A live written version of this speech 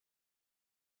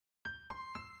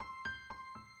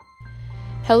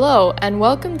Hello, and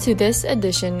welcome to this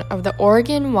edition of the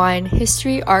Oregon Wine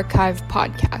History Archive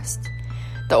podcast.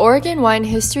 The Oregon Wine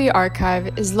History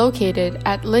Archive is located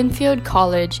at Linfield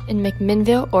College in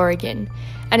McMinnville, Oregon,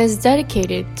 and is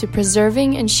dedicated to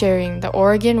preserving and sharing the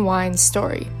Oregon wine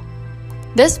story.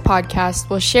 This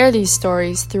podcast will share these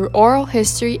stories through oral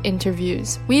history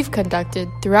interviews we've conducted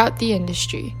throughout the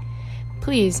industry.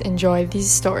 Please enjoy these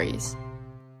stories.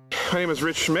 My name is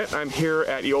Rich Schmidt. I'm here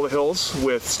at Eola Hills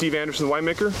with Steve Anderson,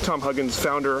 Winemaker, Tom Huggins,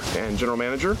 founder and general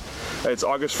manager. It's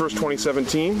August 1st,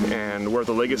 2017, and we're at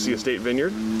the Legacy Estate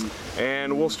Vineyard.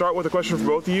 And we'll start with a question for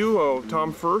both of you.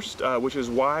 Tom first, which is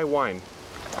why wine?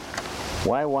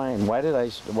 Why wine? Why did I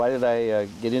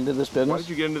get into this business? Why did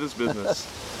you get into this business?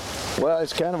 Well,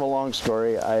 it's kind of a long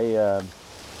story.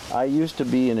 I used to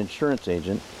be an insurance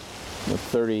agent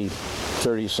 30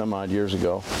 some odd years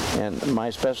ago, and my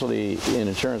specialty in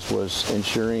insurance was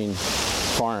insuring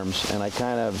farms, and I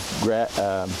kind of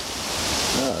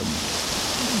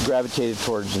gravitated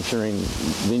towards insuring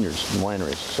vineyards and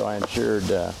wineries. So I insured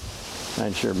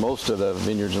most of the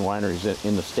vineyards and wineries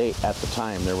in the state at the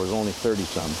time. There was only 30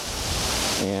 some,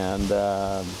 and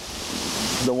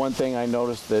the one thing I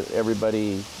noticed that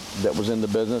everybody that was in the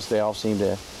business, they all seemed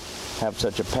to have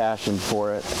such a passion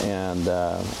for it, and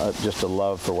just a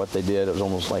love for what they did. It was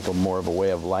almost like more of a way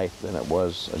of life than it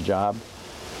was a job.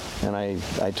 And I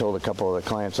told a couple of the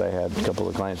clients I had, a couple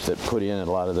of the clients that put in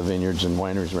a lot of the vineyards and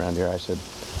wineries around here, I said,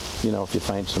 you know, if you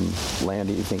find some land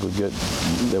that you think would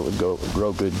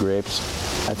grow good grapes,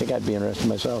 I think I'd be interested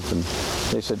myself. And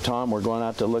they said, Tom, we're going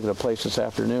out to look at a place this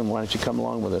afternoon. Why don't you come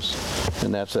along with us?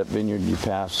 And that's that vineyard you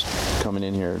passed coming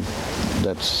in here.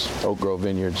 That's Oak Grove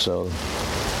Vineyard. So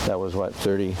that was,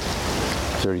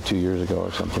 32 years ago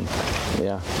or something.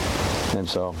 Yeah. And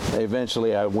so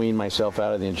eventually I weaned myself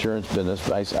out of the insurance business.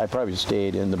 I probably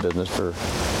stayed in the business for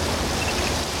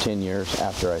 10 years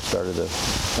after I started the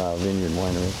vineyard.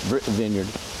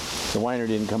 The winery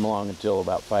didn't come along until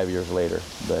about 5 years later,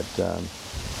 but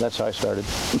that's how I started.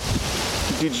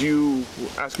 Did you,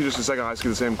 ask you just a second, I'll ask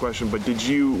you the same question, but when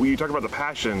you talk about the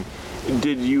passion,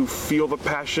 did you feel the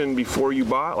passion before you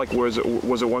bought? Like, was it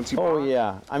once you bought? Oh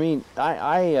yeah, I mean,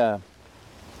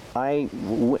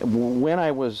 when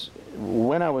I was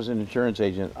an insurance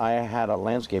agent, I had a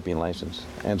landscaping license,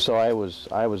 and so I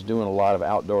was doing a lot of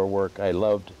outdoor work. I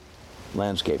loved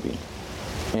landscaping,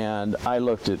 and I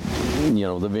looked at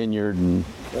the vineyard, and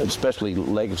especially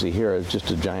Legacy here, is just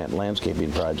a giant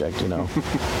landscaping project,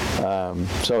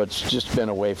 so it's just been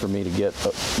a way for me to get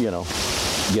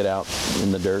out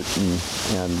in the dirt,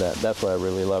 and that's what I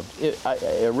really loved. I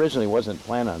originally wasn't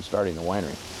planning on starting a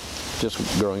winery, just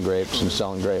growing grapes and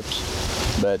selling grapes,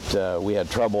 but we had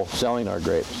trouble selling our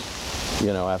grapes,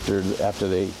 after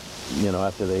they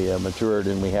matured,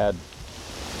 and we had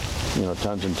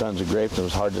tons and tons of grapes. It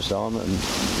was hard to sell them, and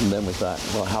then we thought,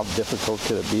 well, how difficult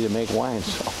could it be to make wine?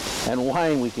 And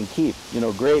wine we can keep.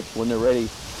 Grape, when they're ready,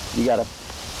 you got to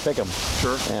pick them.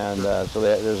 Sure. And so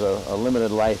there's a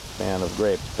limited lifespan of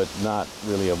grapes, but not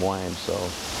really of wine. So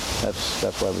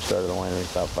that's why we started the winery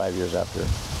about 4 years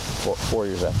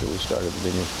after we started the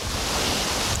vineyard.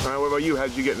 What about you? How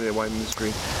did you get into the wine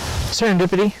industry?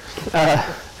 Serendipity.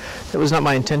 It was not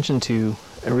my intention to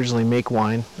originally make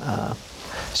wine. I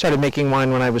started making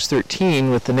wine when I was 13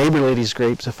 with the neighbor lady's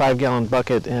grapes, a 5-gallon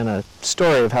bucket, and a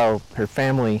story of how her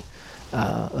family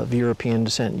of European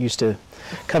descent used to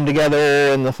come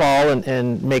together in the fall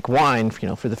and make wine,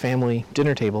 for the family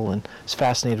dinner table, and I was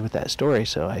fascinated with that story,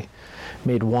 so I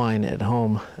made wine at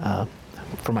home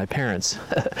for my parents.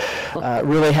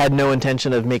 Really had no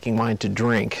intention of making wine to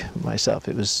drink myself.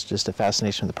 It was just a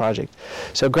fascination with the project.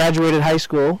 So graduated high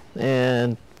school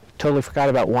and totally forgot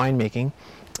about winemaking,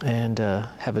 and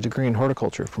have a degree in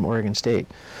horticulture from Oregon State.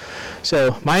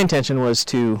 So my intention was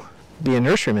to be a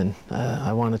nurseryman.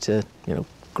 I wanted to,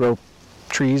 grow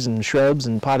trees and shrubs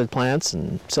and potted plants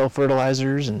and sell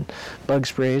fertilizers and bug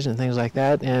sprays and things like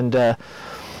that. And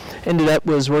ended up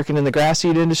was working in the grass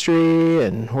seed industry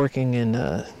and working in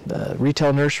the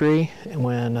retail nursery. And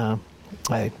when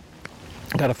I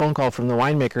got a phone call from the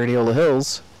winemaker at Eola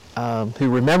Hills, who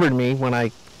remembered me when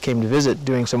I came to visit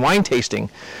doing some wine tasting,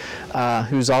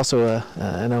 who's also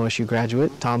an OSU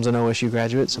graduate. Tom's an OSU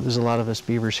graduate, so there's a lot of us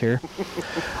Beavers here.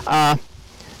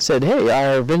 Said, hey,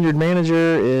 our vineyard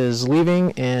manager is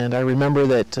leaving, and I remember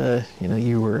that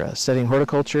you were studying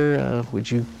horticulture.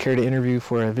 Would you care to interview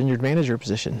for a vineyard manager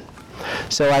position?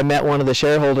 So I met one of the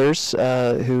shareholders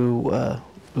who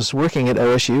was working at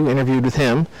OSU, interviewed with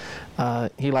him.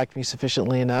 He liked me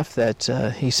sufficiently enough that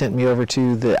he sent me over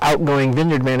to the outgoing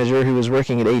vineyard manager who was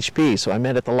working at HP. So I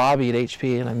met at the lobby at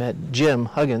HP, and I met Jim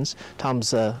Huggins,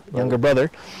 Tom's younger brother.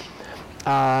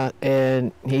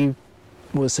 and he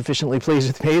was sufficiently pleased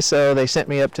with me, so they sent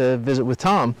me up to visit with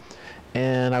Tom,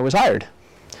 and I was hired.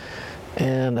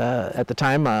 And at the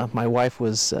time, my wife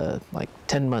was like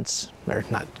 10 months, or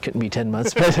couldn't be 10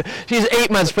 months, but she's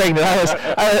 8 months pregnant.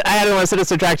 I had one instead of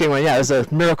subtracting one. Yeah, it was a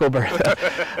miracle birth.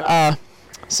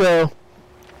 So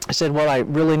I said, well, I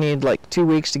really need like 2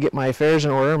 weeks to get my affairs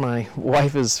in order. My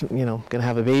wife is, going to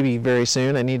have a baby very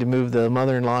soon. I need to move the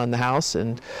mother-in-law in the house.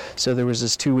 And so there was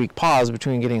this 2-week pause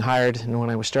between getting hired and when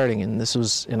I was starting. And this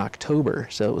was in October,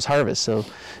 so it was harvest. So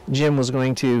Jim was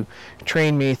going to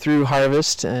train me through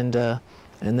harvest, and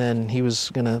then he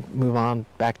was going to move on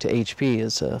back to HP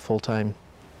as a full-time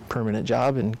permanent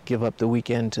job and give up the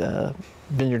weekend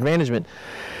vineyard management.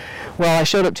 Well, I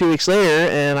showed up 2 weeks later,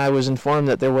 and I was informed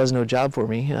that there was no job for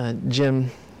me.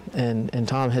 Jim and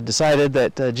Tom had decided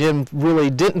that Jim really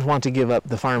didn't want to give up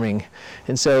the farming,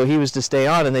 and so he was to stay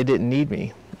on, and they didn't need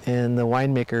me. And the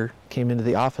winemaker came into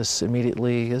the office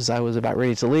immediately as I was about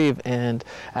ready to leave and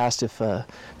asked if I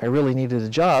really needed a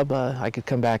job, I could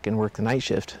come back and work the night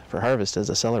shift for harvest as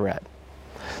a cellar rat.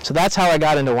 So that's how I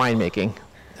got into winemaking.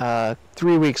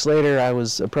 3 weeks later, I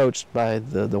was approached by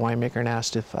the winemaker and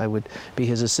asked if I would be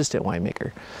his assistant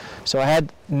winemaker. So I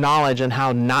had knowledge on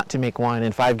how not to make wine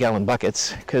in 5-gallon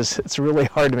buckets, because it's really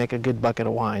hard to make a good bucket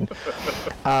of wine.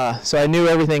 So I knew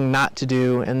everything not to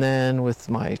do, and then with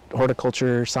my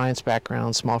horticulture science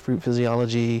background, small fruit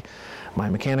physiology, my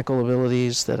mechanical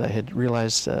abilities that I had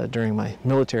realized during my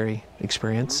military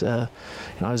experience, I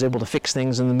was able to fix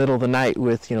things in the middle of the night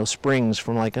with springs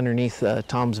from like underneath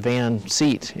Tom's van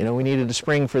seat. We needed a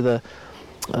spring for the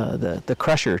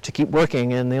crusher to keep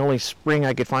working, and the only spring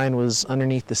I could find was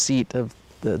underneath the seat of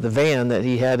the van that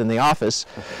he had in the office,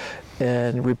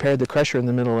 and repaired the crusher in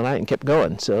the middle of the night and kept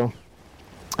going. So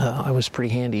I was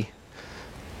pretty handy,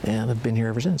 and I've been here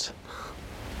ever since.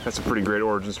 That's a pretty great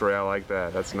origin story. I like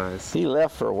that. That's nice. He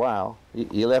left for a while.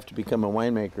 He left to become a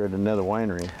winemaker at another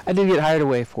winery. I did get hired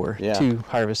away for 2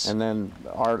 harvests. And then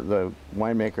the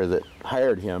winemaker that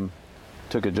hired him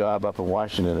took a job up in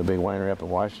Washington, a big winery up in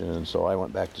Washington, and so I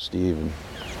went back to Steve and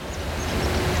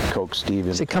coaxed Steve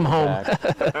into come home. Back.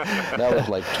 That was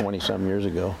like 20-some years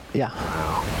ago. Yeah.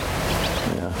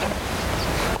 Yeah.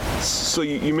 So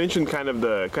you mentioned kind of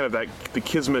the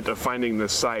kismet of finding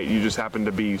this site. You just happened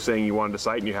to be saying you wanted a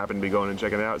site, and you happened to be going and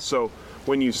checking it out. So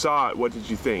when you saw it, what did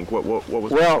you think? What was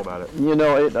special about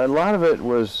it? A lot of it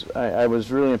was I was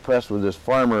really impressed with this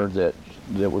farmer that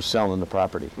was selling the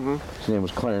property. Mm-hmm. His name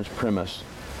was Clarence Primus,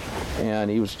 and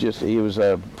he was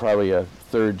probably a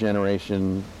 3rd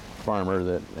generation farmer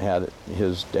that had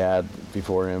his dad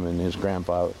before him and his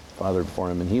grandfather before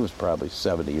him, and he was probably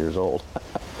 70 years old.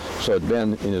 So it'd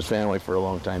been in his family for a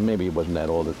long time. Maybe he wasn't that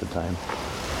old at the time.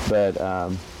 But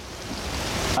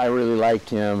I really liked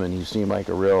him, and he seemed like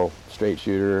a real straight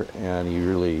shooter, and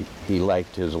he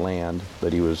liked his land,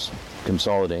 but he was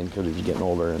consolidating because he was getting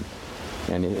older,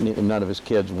 and none of his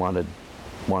kids wanted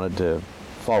to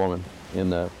follow him in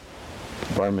the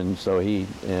farm. And so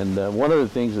one of the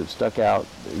things that stuck out,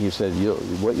 he said,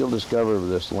 what you'll discover with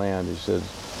this land, he said,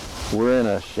 we're in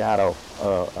a shadow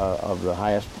of the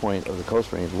highest point of the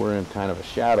Coast Range. We're in kind of a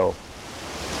shadow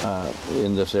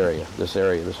in this area. This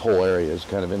whole area is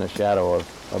kind of in a shadow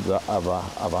of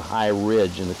a high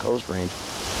ridge in the Coast Range,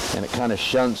 and it kind of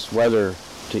shunts weather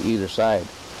to either side.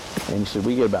 And he said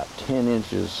we get about 10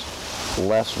 inches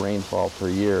less rainfall per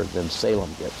year than Salem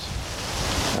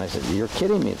gets. And I said, you're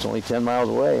kidding me? It's only 10 miles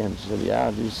away. And he said,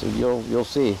 yeah. He said, you'll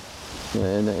see.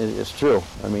 And it's true.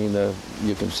 I mean,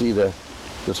 you can see the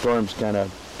storms kind of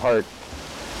part.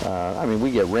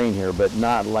 We get rain here, but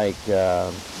not like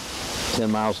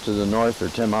 10 miles to the north or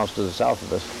 10 miles to the south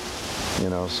of us.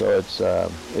 So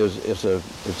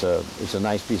it's a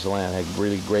nice piece of land. It had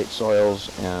really great soils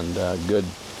and good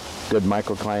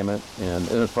microclimate. And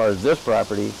as far as this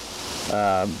property,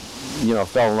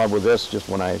 fell in love with this just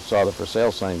when I saw the for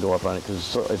sale sign go up on it,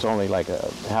 because it's only like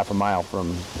a half a mile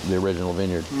from the original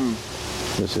vineyard.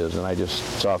 This is, and I just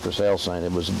saw a for sale sign.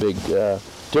 It was a big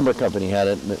timber company had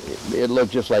it. And it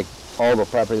looked just like, all the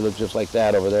property looked just like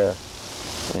that over there.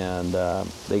 And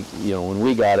when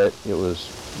we got it, it was,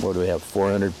 what do we have,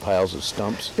 400 piles of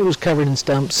stumps? It was covered in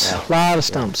stumps, a lot of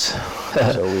stumps.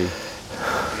 So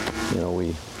we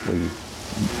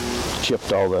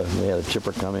chipped we had a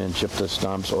chipper come in, chipped the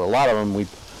stumps. Or a lot of them we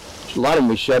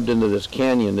shoved into this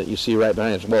canyon that you see right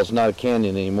behind us. Well, it's not a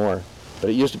canyon anymore, but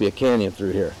it used to be a canyon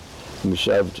through here. And we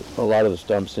shoved a lot of the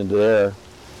stumps into there,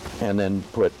 and then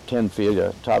put 10 feet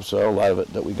of topsoil, a lot of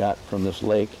it that we got from this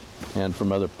lake and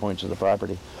from other points of the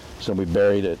property. So we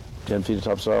buried it 10 feet of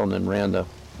topsoil, and then ran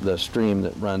the stream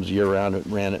that runs year-round. It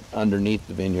ran it underneath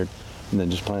the vineyard, and then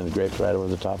just planted the grapes right over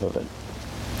the top of it.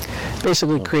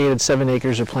 Basically created 7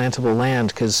 acres of plantable land,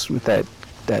 because with that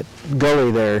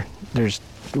gully there, we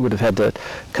would have had to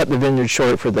cut the vineyard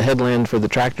short for the headland for the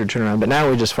tractor turnaround, but now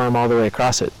we just farm all the way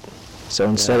across it. So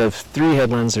instead of 3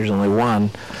 headlands, there's only 1,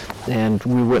 and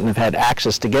we wouldn't have had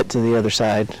access to get to the other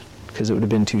side because it would have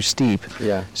been too steep.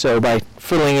 Yeah. So by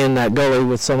filling in that gully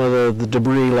with some of the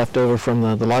debris left over from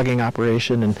the logging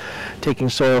operation and taking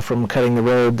soil from cutting the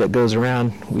road that goes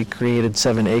around, we created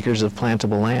 7 acres of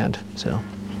plantable land. So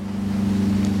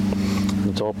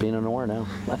it's all Pinot Noir now.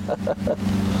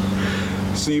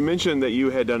 So you mentioned that you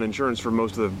had done insurance for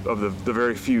most of the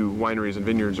very few wineries and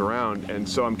vineyards around, and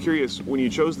so I'm curious, when you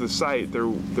chose the site,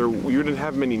 you didn't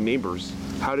have many neighbors.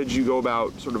 How did you go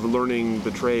about sort of learning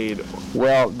the trade?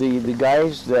 Well, the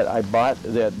guys that I bought,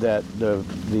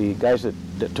 the guys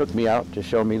that took me out to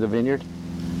show me the vineyard,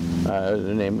 their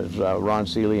name is Ron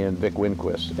Seeley and Vic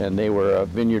Winquist, and they were a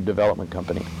vineyard development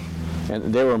company,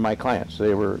 and they were my clients.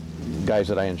 They were guys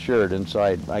that I insured, and so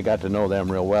I got to know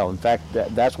them real well. In fact,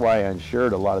 that's why I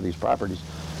insured a lot of these properties,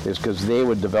 is because they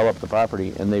would develop the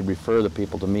property and they'd refer the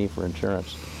people to me for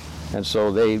insurance. And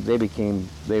so they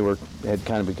had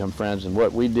kind of become friends. And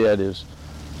what we did is,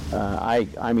 I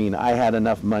had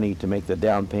enough money to make the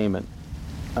down payment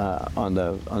on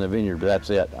the vineyard, but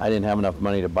that's it. I didn't have enough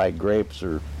money to buy grapes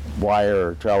or wire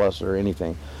or trellis or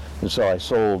anything, and so I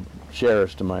sold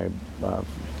shares to my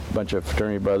bunch of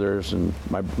fraternity brothers and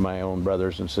my own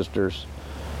brothers and sisters,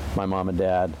 my mom and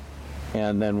dad,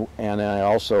 and I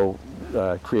also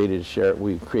created a share.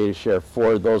 We created a share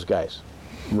for those guys,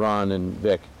 Ron and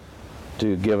Vic,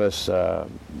 to give us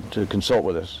to consult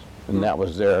with us, and that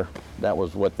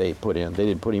was what they put in. They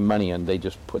didn't put any money in; they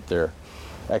just put their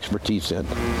expertise in.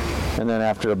 And then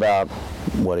after about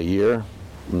a year,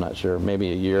 I'm not sure,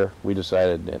 maybe a year, we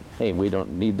decided that, hey, we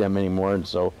don't need them anymore, and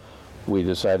so we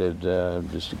decided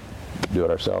just to do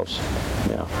it ourselves.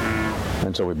 Yeah.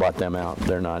 And so we bought them out.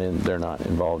 They're not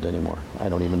involved anymore. I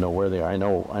don't even know where they are. I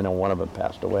know one of them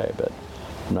passed away, but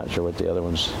I'm not sure what the other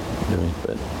one's doing.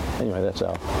 But anyway, that's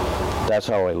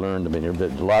how I learned the vineyard.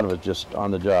 But a lot of it just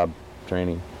on the job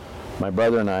training. My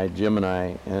brother and I, Jim and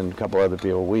I, and a couple other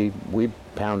people, we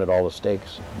pounded all the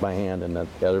stakes by hand in the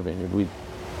other vineyard. We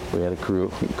had a crew.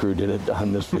 Crew did it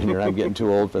on this vineyard. I'm getting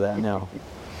too old for that now.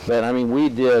 But I mean, we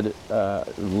did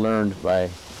learned by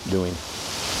doing.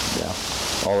 Yeah,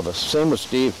 all of us. Same with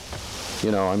Steve.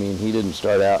 You know, I mean, he didn't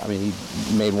start out. I mean,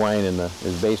 he made wine in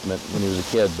his basement when he was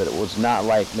a kid, but it was not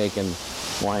like making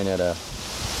wine at a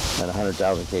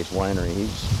 100,000 case winery.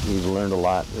 He's learned a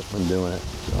lot just from doing it.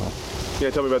 So.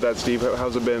 Yeah, tell me about that, Steve.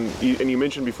 How's it been? And you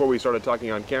mentioned before we started talking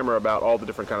on camera about all the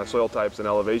different kind of soil types and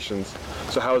elevations.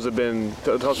 So how has it been?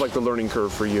 Tell us like the learning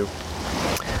curve for you.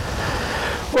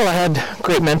 Well, I had a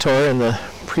great mentor in the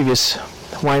previous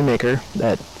winemaker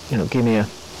that, gave me a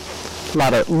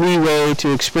lot of leeway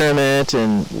to experiment,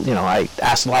 and, I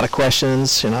asked a lot of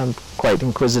questions. I'm quite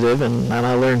inquisitive, and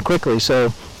I learned quickly, so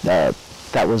that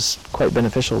was quite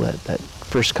beneficial that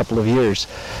first couple of years.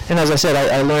 And as I said,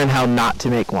 I learned how not to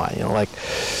make wine,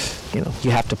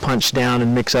 you have to punch down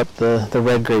and mix up the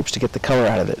red grapes to get the color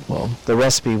out of it. Well, the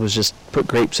recipe was just put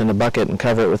grapes in a bucket and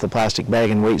cover it with a plastic bag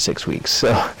and wait 6 weeks.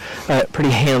 So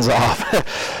pretty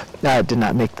hands-off. That did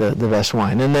not make the best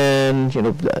wine. And then,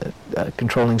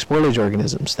 controlling spoilage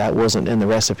organisms, that wasn't in the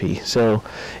recipe. So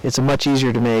it's much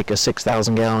easier to make a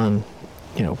 6,000 gallon,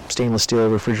 stainless steel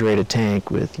refrigerated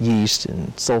tank with yeast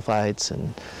and sulfites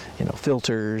and,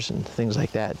 filters and things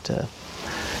like that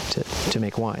to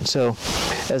make wine. So,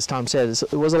 as Tom said,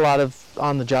 it was a lot of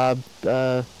on-the-job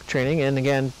training, and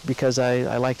again, because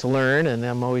I like to learn, and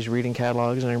I'm always reading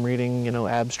catalogs, and I'm reading,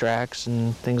 abstracts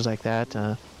and things like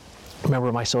that.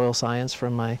 Remember my soil science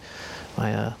from my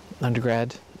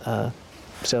undergrad.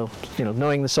 So,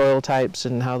 knowing the soil types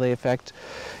and how they affect,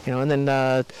 and then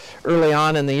early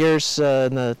on in the years,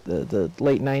 in the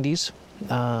late 90s,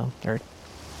 or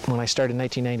when I started in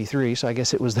 1993, so I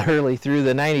guess it was the early through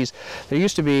the 90s, there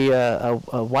used to be a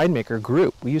winemaker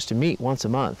group. We used to meet once a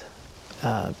month.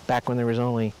 Back when there was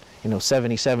only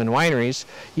 77 wineries,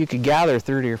 you could gather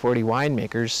 30 or 40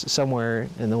 winemakers somewhere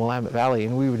in the Willamette Valley,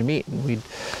 and we would meet, and we'd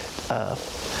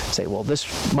say, well,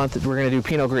 this month we're going to do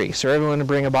Pinot Gris. So everyone would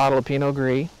bring a bottle of Pinot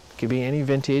Gris. It could be any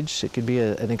vintage. It could be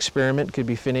an experiment. It could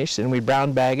be finished, and we'd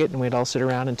brown bag it, and we'd all sit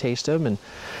around and taste them, and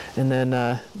then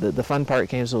the fun part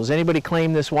came. So, does anybody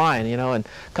claim this wine? And a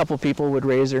couple people would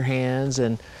raise their hands,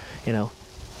 and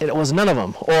it was none of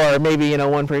them. Or maybe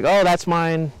one person, oh, that's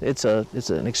mine. It's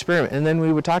an experiment. And then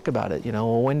we would talk about it.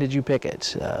 Well, when did you pick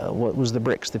it? What was the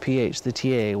Brix, the pH, the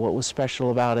TA? What was special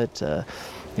about it?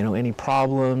 any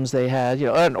problems they had,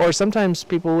 or sometimes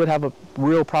people would have a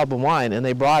real problem wine and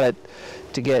they brought it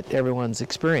to get everyone's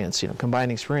experience,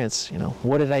 combined experience,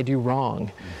 what did I do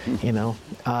wrong?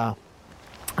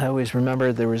 I always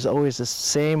remember there was always the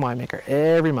same winemaker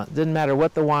every month. Didn't matter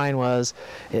what the wine was,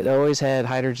 it always had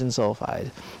hydrogen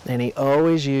sulfide. And he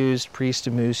always used Priest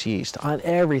de Moose yeast on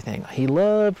everything. He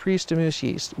loved Priest de Moose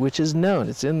yeast, which is known.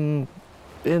 It's in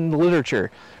the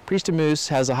literature. Priest de Moose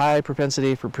has a high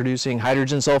propensity for producing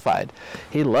hydrogen sulfide.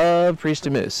 He loved Priest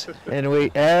de Moose. And we,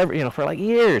 for like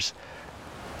years,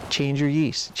 change your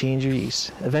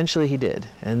yeast. Eventually he did.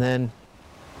 And then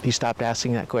he stopped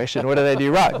asking that question. What did I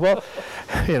do wrong? Well,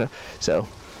 so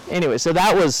anyway, so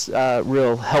that was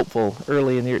real helpful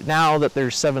early in the year. Now that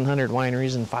there's 700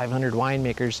 wineries and 500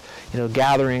 winemakers,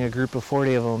 gathering a group of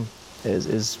 40 of them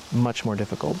is much more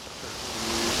difficult.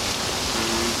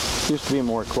 It used to be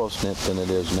more close-knit than it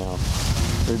is now.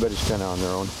 Everybody's kind of on their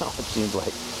own now, it seems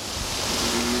like.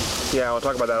 Yeah, I'll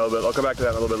talk about that a little bit. I'll come back to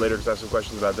that a little bit later because I have some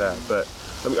questions about that. But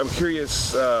I'm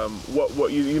curious.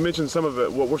 What you mentioned some of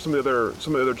it. What were some of the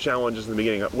other challenges in the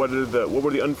beginning? What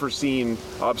were the unforeseen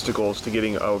obstacles to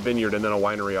getting a vineyard and then a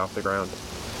winery off the ground?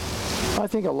 I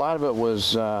think a lot of it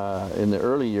was in the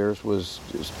early years was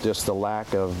just the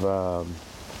lack of what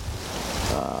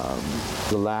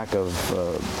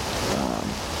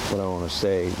I want to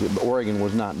say. Oregon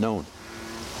was not known.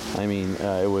 I mean,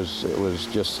 it was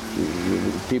just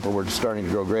people were starting to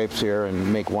grow grapes here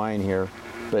and make wine here,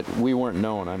 but we weren't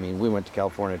known. I mean, we went to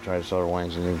California to try to sell our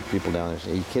wines, and there were people down there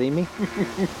saying, "Are you kidding me?"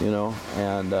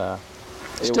 And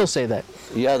still say that.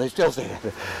 Yeah, they still say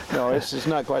that. No, it's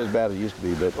not quite as bad as it used to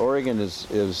be, but Oregon is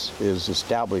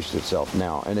established itself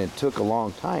now, and it took a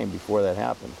long time before that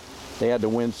happened. They had to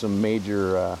win some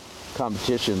major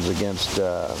competitions against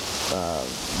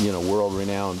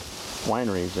world-renowned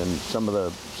wineries, and some of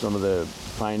the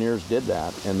pioneers did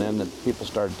that, and then the people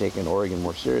started taking Oregon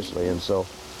more seriously, and so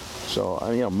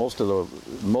most of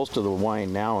the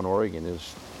wine now in Oregon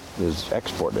is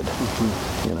exported.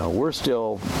 We're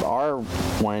still, our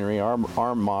winery,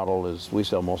 our model is we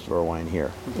sell most of our wine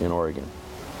here in Oregon,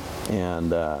 and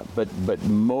but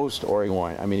most Oregon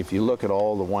wine, I mean, if you look at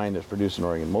all the wine that's produced in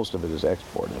Oregon, most of it is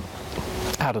exported.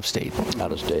 Out of state, yeah.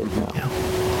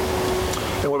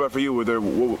 And what about for you?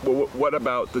 What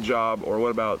about the job or what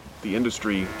about the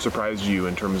industry surprised you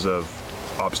in terms of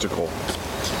obstacle?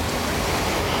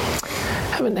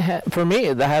 For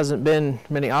me, there hasn't been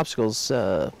many obstacles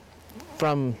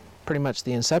from pretty much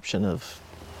the inception of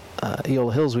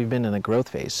Eola Hills. We've been in a growth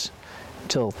phase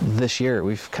until this year.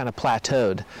 We've kind of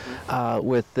plateaued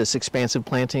with this expansive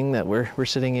planting that we're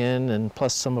sitting in, and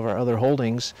plus some of our other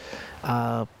holdings.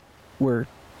 We're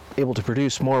able to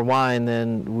produce more wine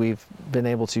than we've been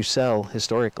able to sell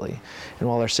historically. And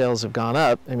while our sales have gone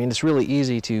up, I mean, it's really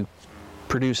easy to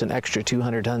produce an extra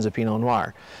 200 tons of Pinot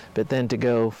Noir, but then to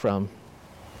go from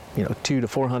 200 to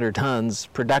 400 tons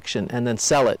production and then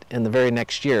sell it in the very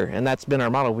next year, and that's been our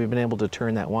model. We've been able to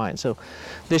turn that wine. So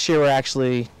this year we're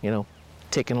actually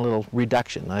taking a little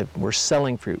reduction. We're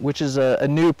selling fruit, which is a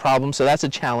new problem, so that's a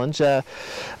challenge.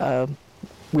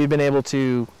 We've been able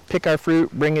to pick our fruit,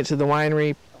 bring it to the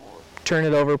winery, turn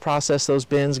it over, process those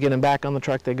bins, get them back on the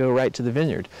truck, they go right to the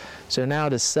vineyard. So now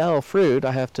to sell fruit,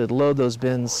 I have to load those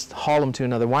bins, haul them to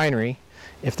another winery.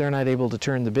 If they're not able to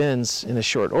turn the bins in a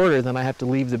short order, then I have to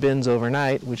leave the bins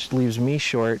overnight, which leaves me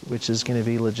short, which is going to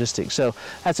be logistics. So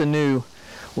that's a new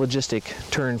logistic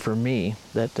turn for me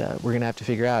that we're going to have to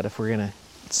figure out if we're going to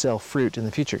sell fruit in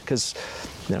the future, because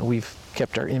we've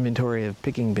kept our inventory of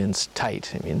picking bins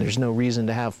tight. I mean, there's no reason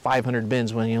to have 500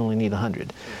 bins when you only need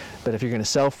 100. But if you're going to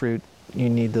sell fruit, you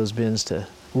need those bins to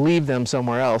leave them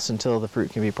somewhere else until the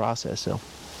fruit can be processed. So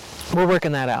we're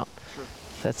working that out. Sure.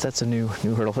 That's a new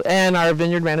hurdle. And our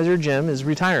vineyard manager, Jim, is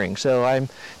retiring. So I'm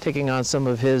taking on some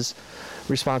of his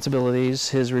responsibilities,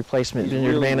 his replacement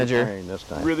vineyard manager. This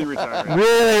time. Really retiring.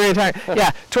 Really retiring.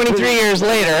 Yeah, 23 years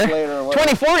later,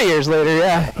 24 years later,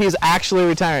 yeah, he's actually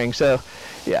retiring. So,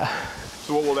 yeah.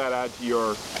 So what will that add to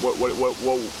your, what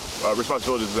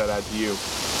responsibilities does that add to you?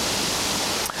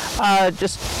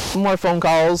 Just more phone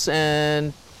calls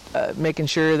and making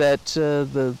sure that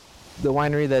the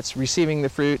winery that's receiving the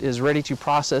fruit is ready to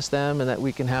process them and that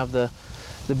we can have the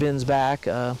bins back.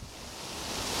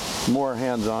 More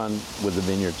hands-on with the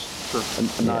vineyards. Sure.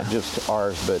 Not just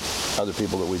ours, but other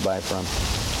people that we buy from.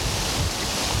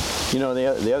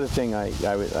 The other thing I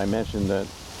mentioned that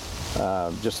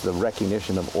just the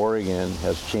recognition of Oregon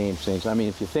has changed things. I mean,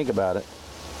 if you think about it,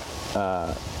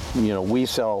 we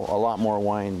sell a lot more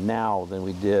wine now than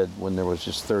we did when there was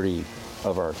just 30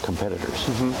 of our competitors.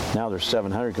 Now there's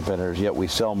 700 competitors, yet we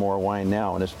sell more wine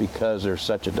now, and it's because there's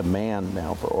such a demand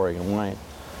now for Oregon wine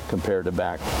compared to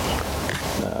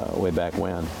way back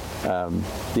when.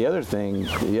 The other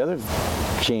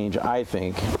change I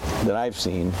think that I've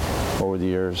seen over the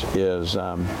years is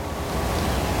the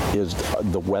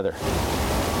weather.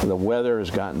 The weather has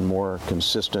gotten more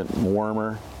consistent,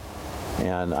 warmer,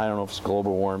 and I don't know if it's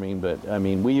global warming, but I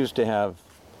mean, we used to have,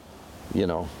 you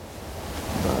know,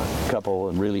 a couple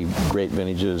of really great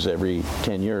vintages every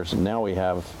 10 years, and now we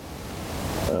have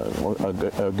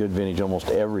a good vintage almost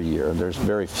every year. There's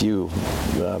very few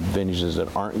vintages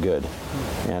that aren't good,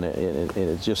 and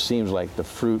it just seems like the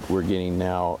fruit we're getting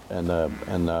now and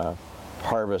the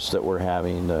harvest that we're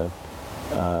having, the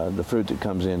fruit that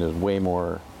comes in is way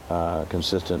more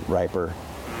consistent, riper,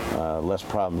 less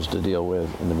problems to deal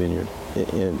with in the vineyard.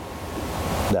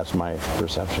 That's my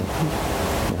perception.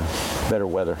 Yeah. Better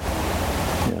weather.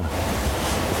 Yeah.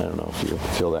 I don't know if you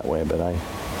feel that way, but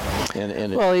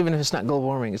well, even if it's not global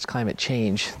warming, it's climate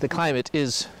change. The climate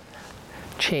is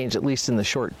changed, at least in the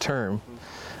short term.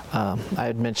 I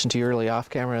had mentioned to you early off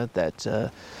camera that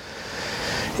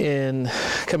in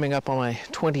coming up on my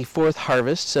 24th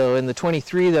harvest, so in the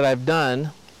 23 that I've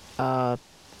done,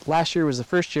 last year was the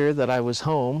first year that I was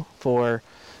home for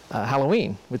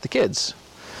Halloween with the kids.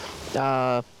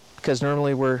 Because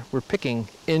normally we're picking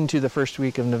into the first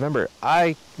week of November.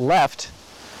 I left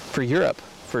for Europe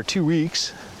for 2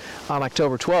 weeks on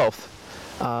October 12th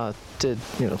to,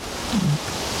 you know,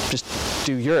 just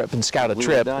do Europe and scout a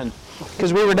trip.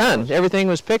 Because we were done. Everything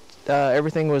was picked.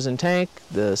 Everything was in tank.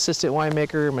 The assistant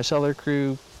winemaker, my cellar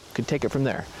crew could take it from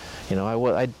there. You know,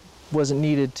 I wasn't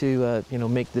needed to, you know,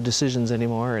 make the decisions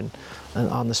anymore and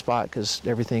on the spot, because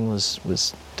everything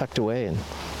was tucked away and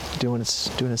doing its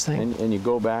thing. And you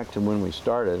go back to when we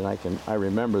started, and I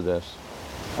remember this.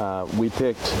 We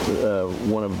picked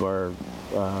one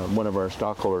of our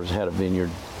stockholders had a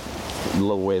vineyard a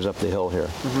little ways up the hill here,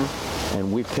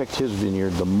 and we picked his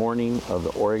vineyard the morning of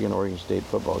the Oregon State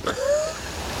football game.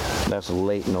 That's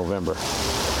late November.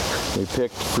 We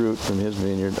picked fruit from his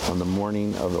vineyard on the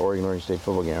morning of the Oregon State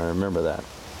football game. I remember that.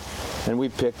 And we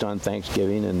picked on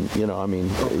Thanksgiving, and you know, I mean,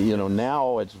 you know,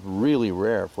 now it's really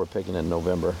rare if we're picking in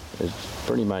November. It's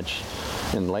pretty much,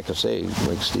 and like I say,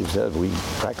 like Steve said, we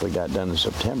practically got done in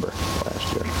September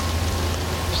last year.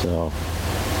 So,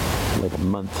 like a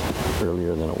month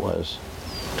earlier than it was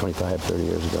 25, 30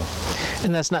 years ago.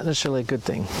 And that's not necessarily a good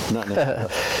thing. Not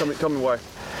necessarily. Tell me why.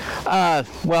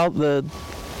 Well,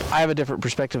 I have a different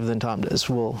perspective than Tom does.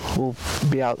 We'll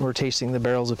be out and we're tasting the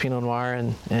barrels of Pinot Noir,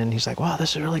 and he's like, wow,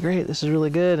 this is really great, this is really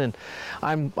good. And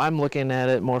I'm looking at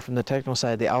it more from the technical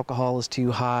side. The alcohol is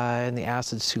too high and the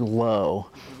acid's too low.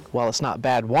 While it's not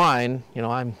bad wine, you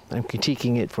know, I'm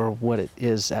critiquing it for what it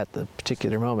is at the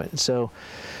particular moment. So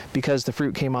because the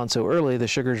fruit came on so early, the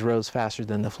sugars rose faster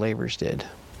than the flavors did.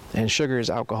 And sugar is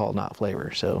alcohol, not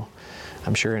flavor. So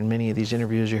I'm sure in many of these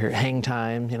interviews you hear hang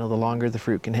time, you know, the longer the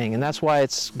fruit can hang. And that's why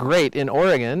it's great in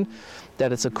Oregon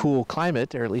that it's a cool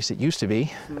climate, or at least it used to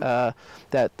be, that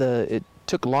it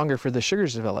took longer for the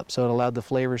sugars to develop. So it allowed the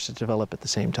flavors to develop at the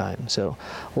same time. So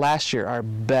last year, our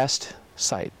best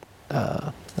site,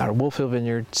 our Wolf Hill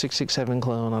Vineyard 667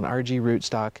 clone on RG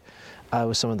rootstock,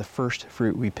 was some of the first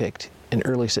fruit we picked in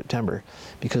early September,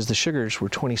 because the sugars were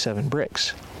 27 bricks,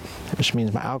 which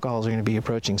means my alcohols are going to be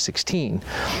approaching 16,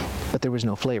 but there was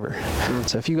no flavor.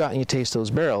 So if you go out and you taste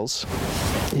those barrels,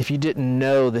 if you didn't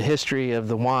know the history of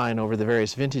the wine over the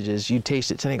various vintages, you'd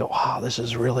taste it today and go, wow, this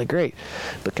is really great.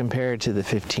 But compared to the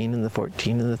 15 and the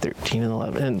 14 and the 13 and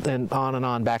 11 and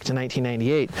on back to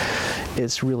 1998,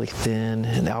 it's really thin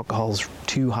and the alcohol's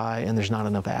too high and there's not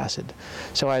enough acid.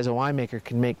 So I, as a winemaker,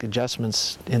 can make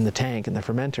adjustments in the tank and the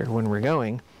fermenter when we're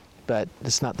going, but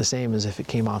it's not the same as if it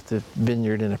came off the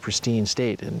vineyard in a pristine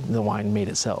state and the wine made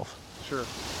itself. Sure.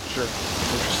 Interesting.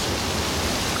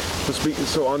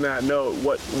 So on that note,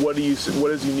 what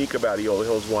is unique about Eola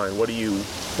Hills wine? What is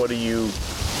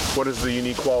the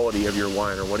unique quality of your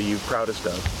wine, or what are you proudest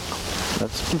of?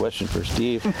 That's a question for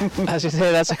Steve. As you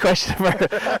say, that's a question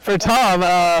for Tom.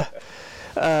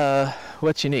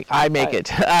 What's unique? I make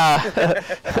it.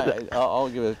 I'll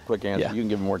give a quick answer. Yeah. You can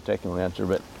give a more technical answer,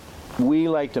 but we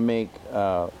like to think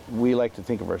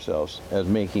of ourselves as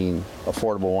making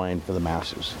affordable wine for the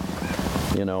masses.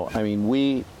 You know, I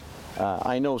mean,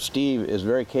 I know Steve is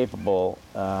very capable.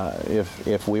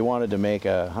 If we wanted to make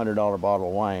a $100 bottle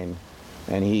of wine,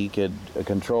 and he could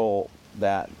control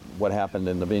that, what happened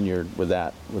in the vineyard with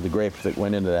the grapes that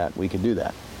went into that, we could do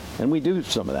that. And we do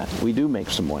some of that. We do make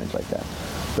some wines like that.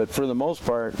 But for the most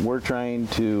part, we're trying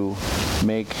to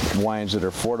make wines that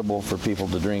are affordable for people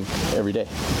to drink every day.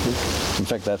 In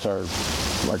fact, that's our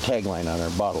tagline on our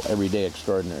bottle, Everyday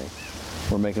Extraordinary.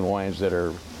 We're making wines that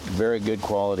are very good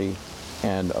quality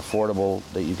and affordable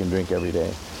that you can drink every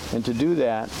day. And to do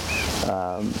that,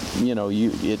 you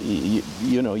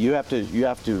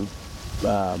have to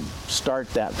start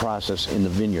that process in the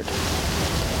vineyard.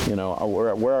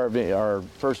 Where our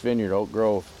first vineyard, Oak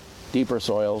Grove, deeper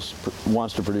soils,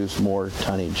 wants to produce more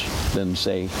tonnage than,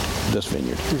 say, this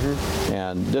vineyard.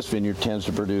 And this vineyard tends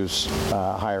to produce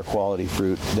higher quality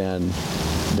fruit than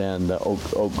the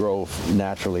Oak Grove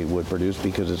naturally would produce,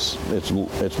 because it's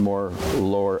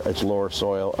lower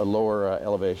soil, a lower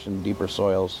elevation, deeper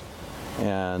soils,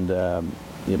 and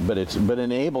but it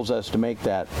enables us to make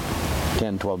that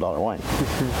 $10, $12 wine.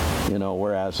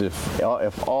 Whereas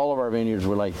if all of our vineyards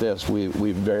were like this, we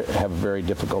have a very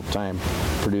difficult time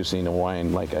producing a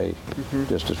wine like I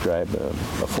just described,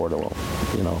 affordable,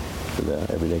 for the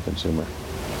everyday consumer.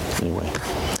 Anyway.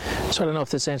 So I don't know if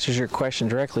this answers your question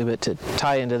directly, but to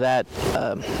tie into that,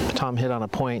 Tom hit on a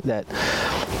point that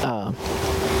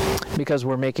because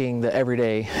we're making the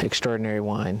everyday extraordinary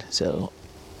wine, so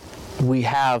we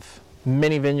have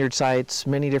many vineyard sites,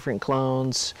 many different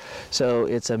clones, so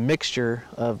it's a mixture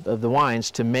of the wines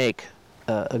to make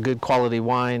a good quality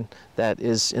wine that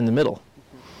is in the middle.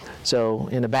 So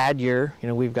in a bad year,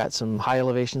 we've got some high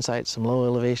elevation sites, some low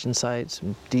elevation sites,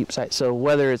 some deep sites. So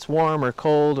whether it's warm or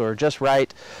cold or just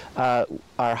right, our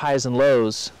highs and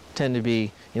lows tend to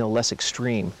be less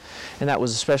extreme. And that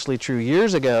was especially true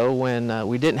years ago when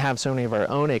we didn't have so many of our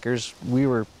own acres. We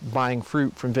were buying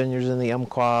fruit from vineyards in the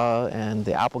Umpqua and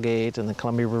the Applegate and the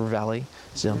Columbia River Valley,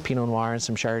 some Pinot Noir and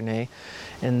some Chardonnay,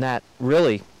 and that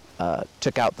really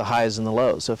took out the highs and the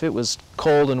lows. So if it was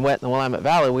cold and wet in the Willamette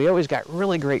Valley, we always got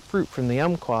really great fruit from the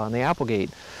Umpqua and the Applegate.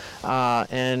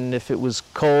 And if it was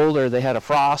cold or they had a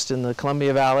frost in the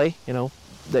Columbia Valley,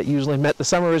 that usually meant the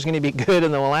summer was going to be good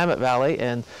in the Willamette Valley.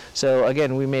 And so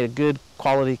again, we made a good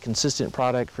quality, consistent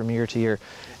product from year to year.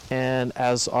 And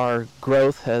as our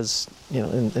growth has,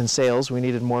 in sales, we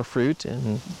needed more fruit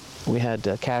and we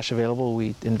had cash available.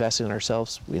 We invested in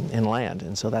ourselves in land.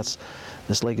 And so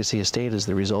this Legacy Estate is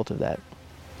the result of that.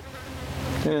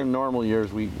 And in normal years,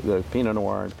 the Pinot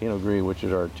Noir and Pinot Gris, which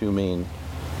is our two main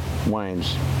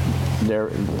wines,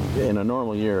 in a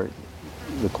normal year,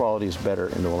 the quality is better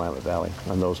in the Willamette Valley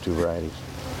on those two varieties.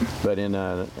 But in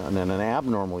an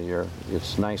abnormal year,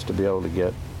 it's nice to be able to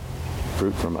get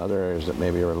fruit from other areas that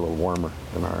maybe are a little warmer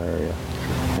than our area.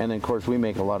 And of course, we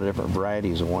make a lot of different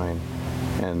varieties of wine,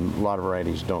 and a lot of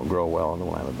varieties don't grow well in the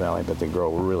Willamette Valley, but they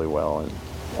grow really well in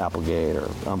Applegate or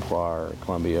Umpqua or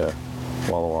Columbia,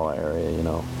 Walla Walla area,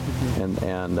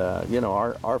 And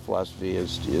our philosophy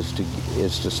is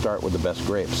to start with the best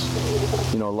grapes.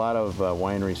 A lot of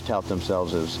wineries tout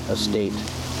themselves as estate.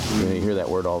 You hear that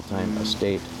word all the time,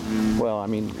 estate. Well, I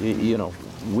mean,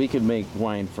 we could make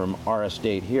wine from our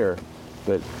estate here,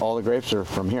 but all the grapes are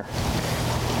from here.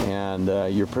 And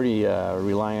you're pretty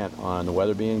reliant on the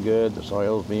weather being good, the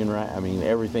soils being right. I mean,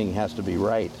 everything has to be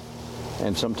right.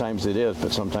 And sometimes it is,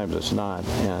 but sometimes it's not.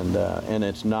 And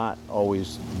it's not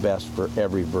always best for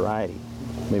every variety.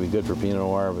 Maybe good for Pinot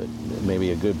Noir, but maybe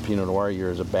a good Pinot Noir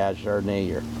year is a bad Chardonnay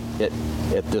year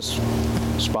at this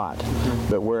spot.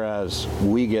 But whereas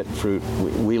we get fruit,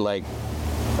 we like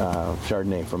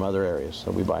Chardonnay from other areas, so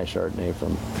we buy Chardonnay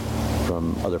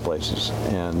from other places.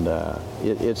 And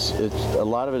it's a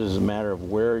lot of it is a matter of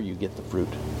where you get the fruit.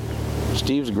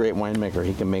 Steve's a great winemaker.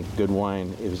 He can make good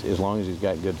wine as long as he's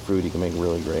got good fruit. He can make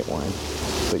really great wine.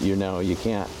 But you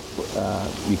can't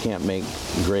make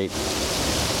great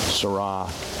Syrah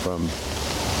from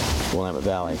Willamette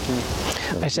Valley.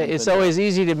 I say it's always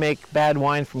easy to make bad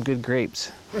wine from good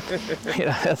grapes.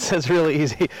 That's really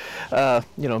easy.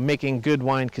 Making good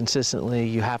wine consistently,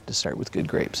 you have to start with good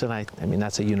grapes, and I mean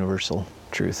that's a universal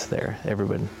truth there.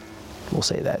 Everyone will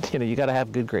say that. You got to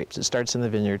have good grapes. It starts in the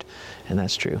vineyard, and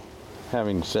that's true.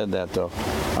 Having said that, though,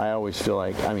 I always feel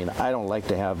like, I don't like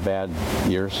to have bad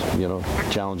years,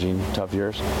 challenging, tough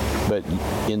years. But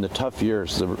in the tough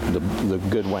years, the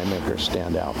good winemakers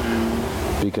stand out,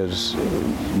 because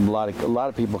a lot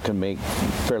of people can make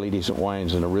fairly decent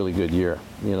wines in a really good year.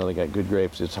 They got good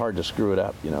grapes. It's hard to screw it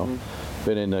up,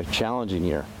 But in a challenging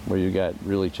year, where you got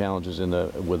really challenges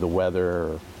with the weather,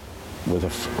 or with a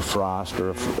frost, or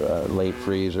a late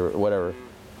freeze, or whatever.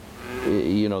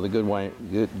 The good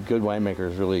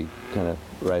winemakers really kind of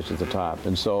rise to the top.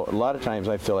 And so a lot of times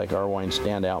I feel like our wines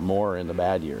stand out more in the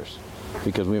bad years,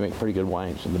 because we make pretty good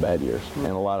wines in the bad years, and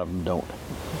a lot of them don't.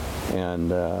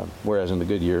 And whereas in the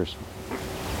good years,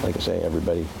 like I say,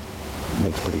 everybody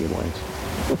makes pretty good wines.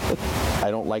 I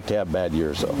don't like to have bad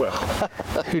years, though. Well,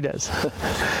 Who does?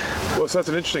 well, so that's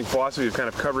an interesting philosophy of kind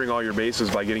of covering all your bases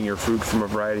by getting your fruit from a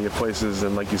variety of places.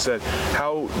 And like you said,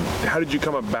 how did you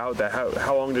come about that?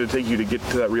 How long did it take you to get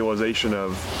to that realization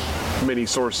of many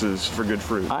sources for good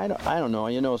fruit? I don't know.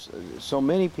 You know, so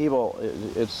many people.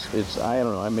 It's I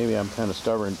don't know. Maybe I'm kind of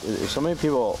stubborn. So many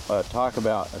people talk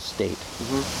about estate,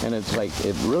 and it's like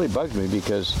it really bugs me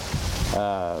because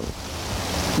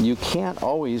you can't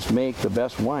always make the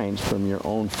best wines from your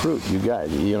own fruit. You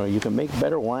can make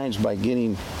better wines by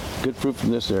getting good fruit from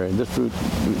this area,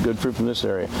 good fruit from this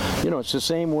area. You know, it's the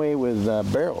same way with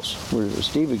barrels, where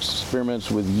Steve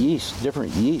experiments with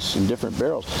different yeasts in different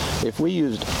barrels. If we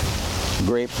used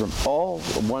grape from all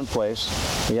one place,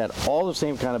 we had all the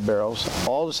same kind of barrels,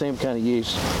 all the same kind of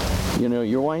yeast, you know,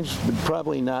 your wines would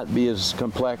probably not be as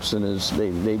complex and as they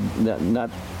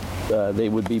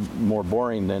would be more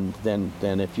boring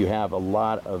than if you have a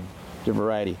lot of different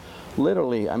variety.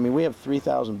 Literally, I mean, we have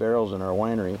 3,000 barrels in our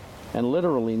winery, and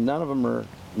literally none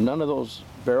of those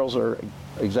barrels are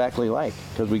exactly like,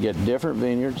 because we get different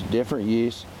vineyards, different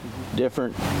yeasts,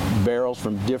 different barrels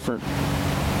from different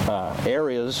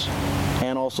areas,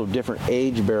 and also different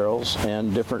age barrels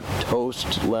and different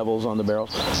toast levels on the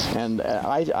barrels. And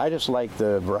I just like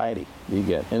the variety you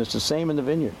get, and it's the same in the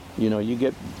vineyard. You know, you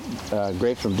get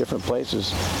grapes from different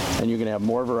places, and you're going to have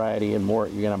more variety and you're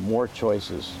going to have more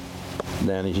choices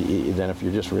than if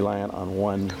you're just reliant on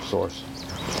one source.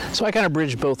 So I kind of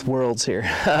bridge both worlds here.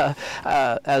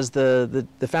 As the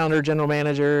founder, general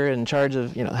manager, in charge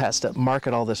of, you know, has to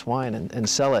market all this wine and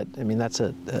sell it. I mean, that's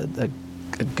a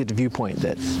good viewpoint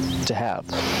to have.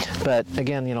 But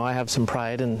again, you know, I have some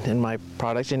pride in my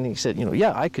product. And he said, you know,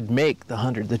 yeah, I could make the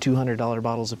 $200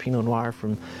 bottles of Pinot Noir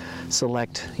from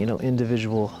select, you know,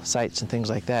 individual sites and things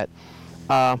like that.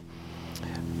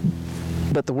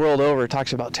 But the world over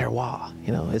talks about terroir,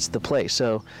 you know, it's the place.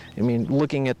 So, I mean,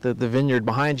 looking at the vineyard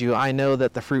behind you, I know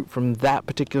that the fruit from that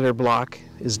particular block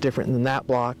is different than that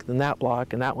block, and that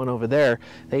one over there.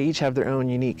 They each have their own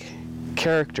unique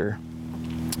character.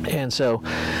 And so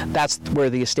that's where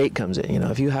the estate comes in. You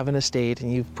know, if you have an estate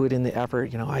and you've put in the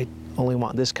effort, you know, I only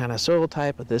want this kind of soil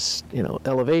type at this, you know,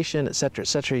 elevation, et cetera,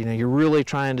 you know, you're really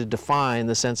trying to define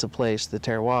the sense of place, the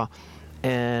terroir,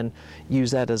 and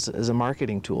use that as a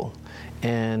marketing tool.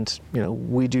 And, you know,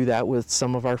 we do that with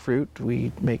some of our fruit.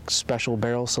 We make special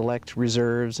barrel select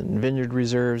reserves and vineyard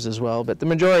reserves as well. But the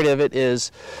majority of it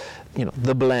is, you know,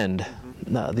 the blend,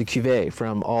 the cuvee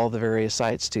from all the various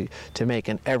sites to make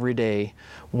an everyday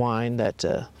wine that, you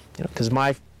know, because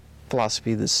my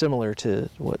philosophy is similar to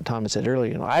what Tom had said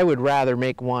earlier. You know, I would rather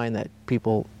make wine that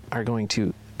people are going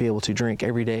to be able to drink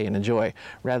every day and enjoy,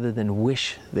 rather than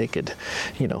wish they could,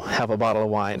 you know, have a bottle of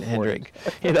wine and drink,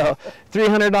 you know,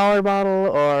 $300 bottle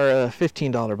or a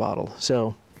 $15 bottle.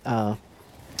 So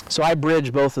I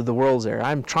bridge both of the worlds there.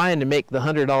 I'm trying to make the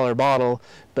 $100 bottle,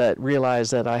 but realize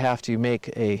that I have to make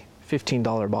a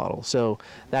 $15 bottle. So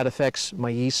that affects my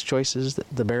yeast choices,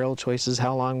 the barrel choices,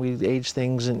 how long we age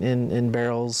things in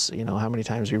barrels, you know, how many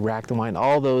times we rack the wine,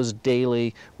 all those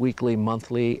daily, weekly,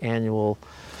 monthly, annual,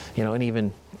 you know, and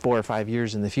even 4 or 5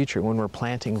 years in the future when we're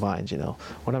planting vines, you know,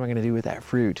 what am I going to do with that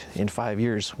fruit in 5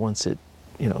 years once it,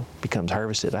 you know, becomes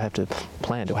harvested? I have to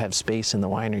plan. Do I have space in the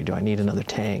winery? Do I need another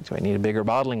tank? Do I need a bigger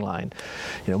bottling line?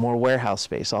 You know, more warehouse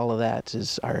space. All of that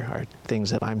are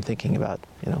things that I'm thinking about,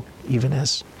 you know, even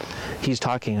as he's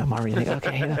talking, I'm already thinking,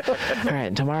 okay, you know, all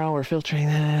right, tomorrow we're filtering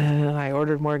that. I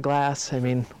ordered more glass. I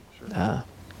mean,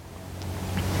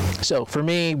 so for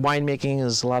me, winemaking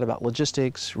is a lot about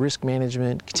logistics, risk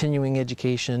management, continuing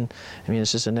education. I mean,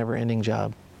 it's just a never-ending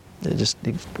job.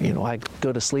 You know, I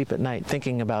go to sleep at night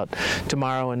thinking about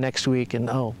tomorrow and next week,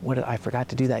 and oh, I forgot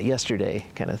to do that yesterday,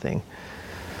 kind of thing.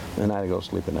 And I go to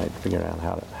sleep at night figuring out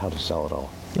how to sell it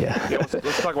all. Yeah.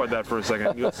 Let's talk about that for a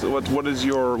second. What is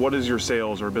your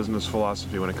sales or business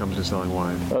philosophy when it comes to selling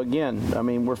wine? Again, I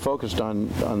mean, we're focused on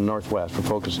Northwest. We're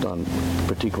focused on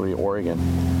particularly Oregon.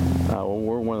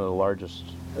 We're one of the largest.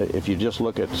 If you just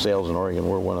look at sales in Oregon,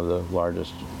 we're one of the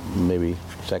largest, maybe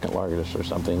second largest or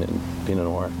something in Pinot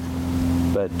Noir.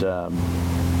 But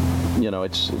you know,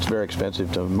 it's very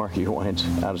expensive to market your wines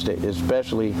out of state,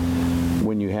 especially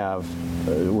when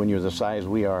you're the size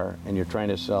we are and you're trying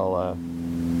to sell,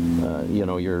 you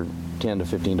know, your $10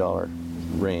 to $15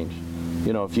 range.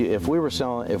 You know, if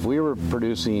we were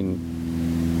producing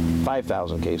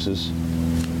 5,000 cases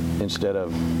instead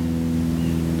of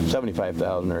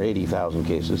 75,000 or 80,000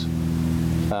 cases,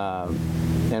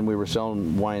 and we were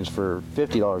selling wines for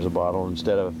 $50 a bottle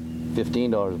instead of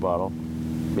 $15 a bottle,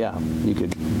 yeah, you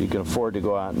can afford to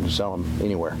go out and sell them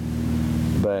anywhere.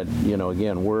 But you know,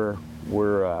 again, we're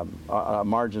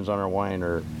margins on our wine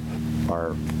are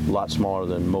a lot smaller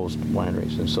than most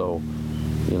wineries, and so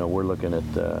we're looking at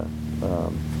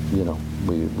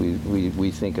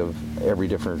we think of every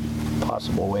different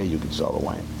possible way you can sell the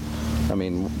wine. I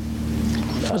mean,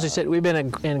 as I said, we've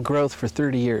been in growth for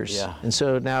 30 years, yeah. And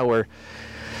so now we're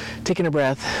taking a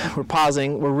breath, we're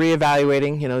pausing, we're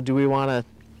reevaluating. Do we want to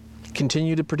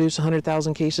continue to produce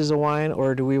 100,000 cases of wine,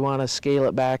 or do we want to scale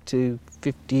it back to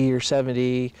 50 or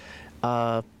 70,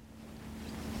 sell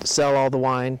all the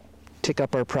wine, tick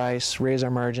up our price, raise our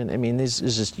margin? I mean, this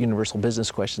is just universal business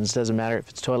questions. It doesn't matter if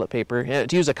it's toilet paper.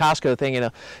 To use a Costco thing,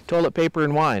 toilet paper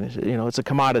and wine, it's a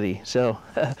commodity. So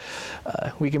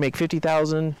we can make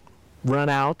 50,000 run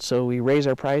out, so we raise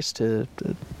our price to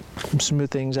smooth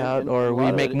things out, or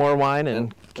we make more wine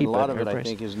and keep a lot of our it, price. I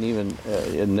think, isn't even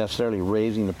necessarily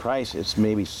raising the price. It's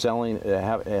maybe selling,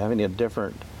 having a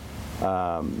different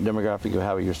demographic of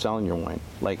how you're selling your wine.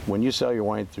 Like when you sell your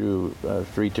wine through a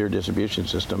 3-tier distribution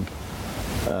system,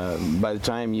 by the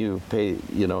time you pay,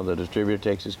 the distributor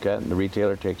takes his cut and the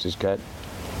retailer takes his cut,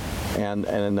 and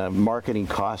the marketing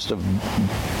cost of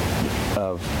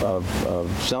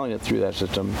selling it through that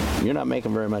system, you're not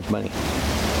making very much money.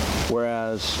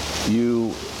 Whereas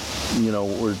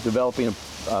we're developing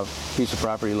a piece of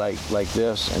property like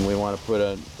this, and we want to put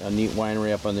a neat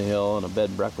winery up on the hill and a bed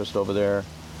and breakfast over there.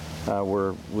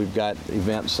 We've got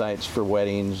event sites for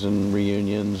weddings and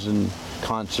reunions and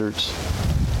concerts.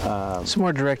 It's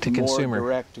more direct to consumer. More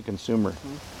direct to consumer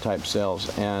type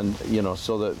sales, and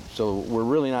so we're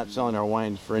really not selling our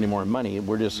wines for any more money.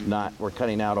 We're just not. We're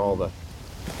cutting out all the,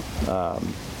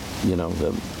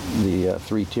 the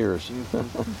 3 tiers.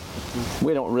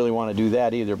 We don't really want to do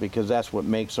that either, because that's what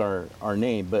makes our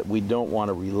name. But we don't want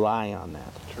to rely on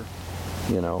that.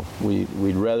 Sure.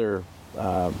 We'd rather.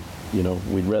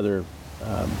 We'd rather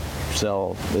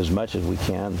sell as much as we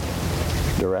can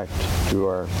direct through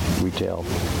our retail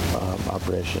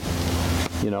operation.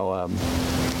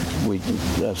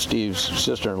 Steve's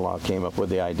sister-in-law came up with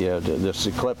the idea of this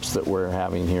eclipse that we're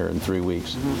having here in 3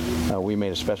 weeks. We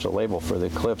made a special label for the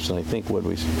eclipse, and I think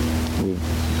we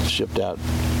shipped out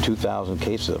 2,000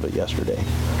 cases of it yesterday.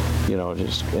 And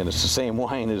it's the same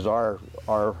wine as our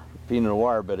Pinot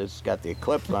Noir, but it's got the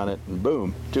eclipse on it, and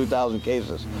boom, 2,000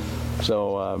 cases.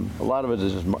 So a lot of it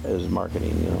is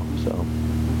marketing, so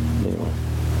anyway.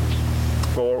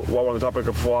 Well, while we're on the topic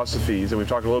of philosophies, and we've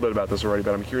talked a little bit about this already,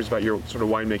 but I'm curious about your sort of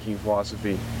winemaking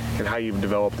philosophy and how you've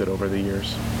developed it over the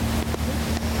years.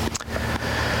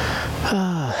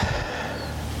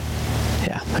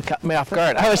 Yeah, that caught me off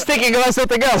guard. I was thinking about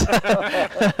something else.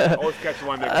 Always catch the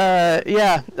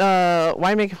winemaker.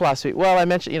 Winemaking philosophy. Well, I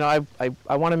mentioned, I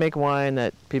want to make wine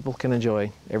that people can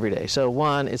enjoy every day. So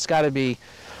one, it's got to be,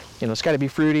 it's got to be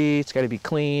fruity. It's got to be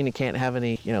clean. It can't have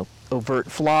any,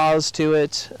 overt flaws to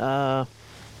it.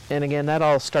 And again, that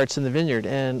all starts in the vineyard.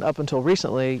 And up until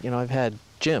recently, I've had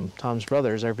Jim, Tom's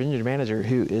brother, as our vineyard manager,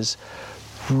 who is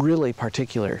really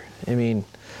particular. I mean,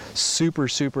 super,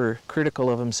 super critical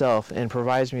of himself and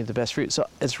provides me with the best fruit. So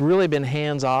it's really been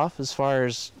hands-off as far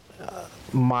as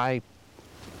my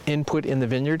input in the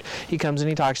vineyard. He comes and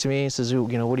he talks to me and says,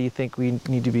 what do you think we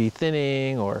need to be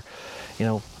thinning, or,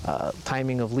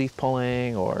 timing of leaf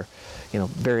pulling, or,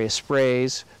 various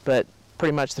sprays. But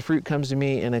pretty much the fruit comes to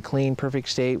me in a clean, perfect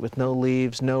state with no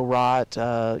leaves, no rot.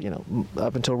 Up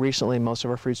until recently, most of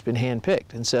our fruit's been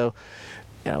hand-picked. And so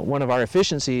one of our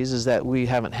efficiencies is that we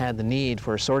haven't had the need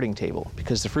for a sorting table,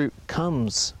 because the fruit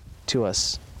comes to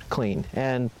us clean.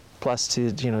 And plus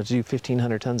to do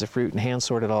 1,500 tons of fruit and hand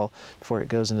sort it all before it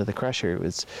goes into the crusher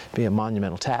would be a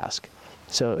monumental task.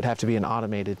 So it would have to be an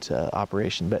automated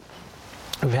operation. But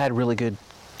we've had really good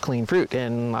clean fruit,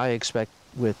 and I expect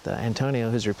with Antonio,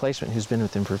 his replacement, who's been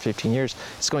with him for 15 years,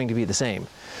 it's going to be the same.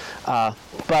 But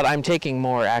I'm taking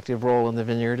more active role in the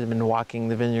vineyard. I've been walking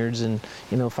the vineyards and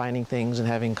finding things and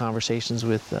having conversations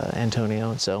with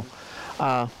Antonio, and so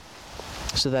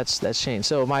that's changed.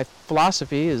 So my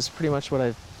philosophy is pretty much what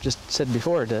I've just said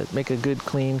before: to make a good,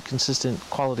 clean, consistent,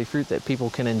 quality fruit that people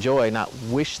can enjoy, not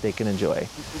wish they can enjoy.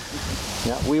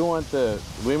 Yeah, we want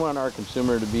our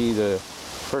consumer to be the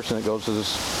person that goes to the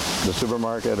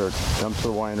supermarket or comes to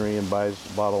the winery and buys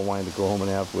a bottle of wine to go home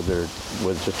and have with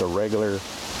just a regular,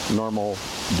 normal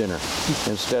dinner,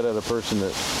 instead of the person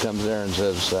that comes there and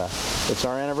says, "It's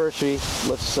our anniversary.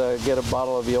 Let's get a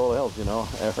bottle of Eola Hills,"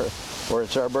 or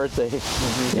 "It's our birthday."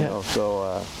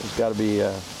 So it's got to be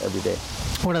every day.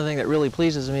 One of the things that really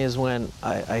pleases me is when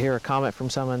I hear a comment from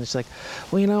someone. It's like,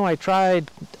 well, I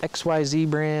tried XYZ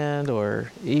brand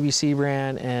or ABC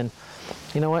brand, and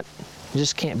you know what? You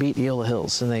just can't beat Eola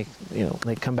Hills. And they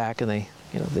come back and they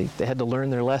they had to learn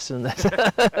their lesson.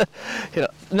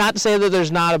 Not to say that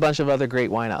there's not a bunch of other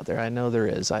great wine out there. I know there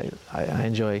is. I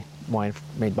enjoy wine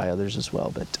made by others as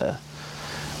well, but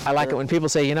I like it when people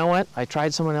say, you know what, I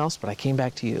tried someone else, but I came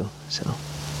back to you. So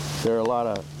there are a lot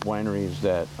of wineries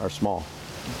that are small,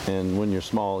 and when you're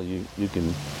small, you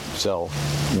can sell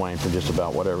wine for just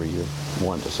about whatever you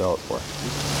want to sell it for.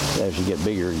 As you get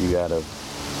bigger, you got the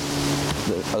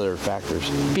other factors.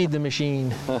 Feed the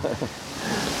machine.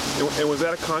 And was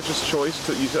that a conscious choice?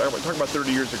 You said, talking about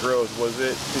 30 years of growth.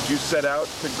 Did you set out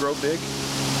to grow big?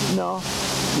 No,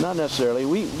 not necessarily.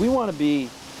 We want to be.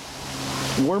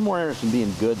 We're more interested in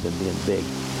being good than being big.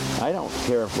 I don't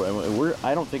care if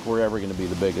I don't think we're ever going to be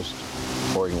the biggest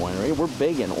Oregon winery. We're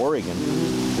big in Oregon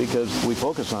because we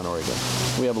focus on Oregon.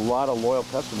 We have a lot of loyal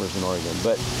customers in Oregon,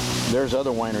 but there's other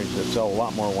wineries that sell a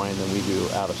lot more wine than we do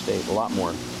out of state. A lot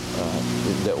more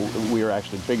that we are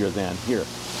actually bigger than here.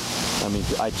 I mean,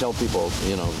 I tell people,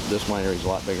 this winery is a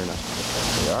lot bigger than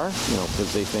us. They are,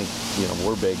 because they think,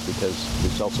 we're big because we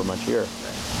sell so much here.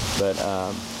 But,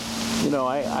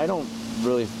 I don't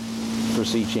really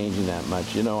foresee changing that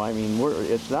much. I mean,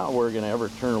 it's not we're going to ever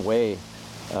turn away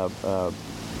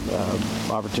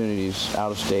opportunities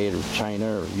out of state or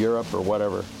China or Europe or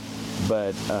whatever.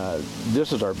 But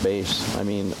this is our base. I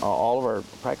mean,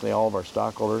 practically all of our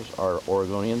stockholders are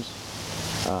Oregonians.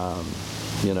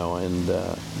 And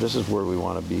this is where we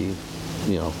want to be,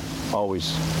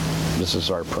 always. This is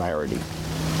our priority.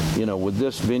 With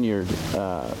this vineyard,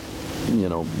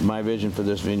 my vision for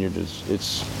this vineyard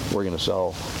is we're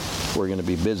going to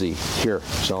be busy here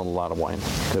selling a lot of wine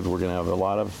because we're going to have a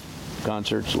lot of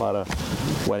concerts, a lot of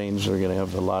weddings. We're going to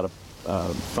have a lot of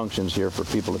functions here for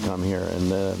people to come here, and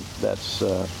that's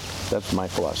my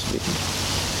philosophy.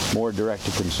 More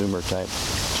direct-to-consumer type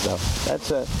stuff.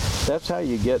 That's how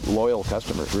you get loyal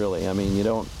customers, really. I mean, you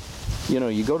go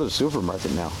to the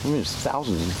supermarket now. I mean, there's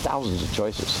thousands and thousands of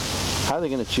choices. How are they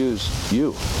going to choose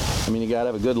you? I mean, you got to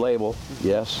have a good label,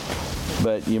 yes,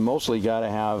 but you mostly got to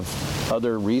have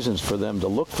other reasons for them to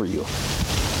look for you.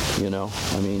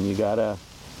 I mean, you got to,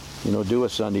 do a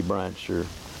Sunday brunch or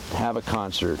have a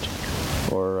concert,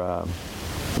 or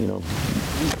we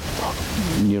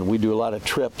do a lot of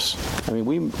trips. I mean,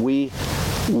 we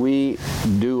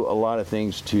do a lot of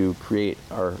things to create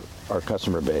our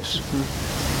customer base.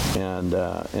 And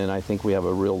I think we have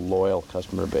a real loyal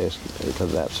customer base because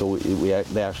of that. So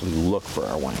they actually look for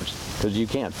our wines because you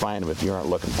can't find them if you aren't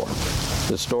looking for them.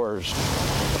 The stores,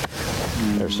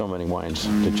 there's so many wines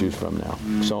to choose from now.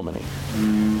 So many.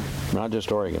 Not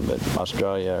just Oregon, but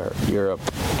Australia, or Europe,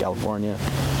 California.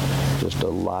 Just a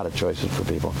lot of choices for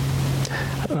people.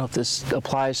 I don't know if this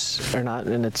applies or not,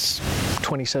 and it's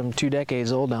 2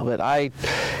 decades old now, but I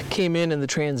came in the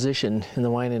transition in the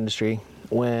wine industry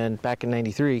when back in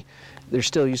 '93, there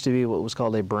still used to be what was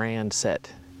called a brand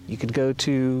set. You could go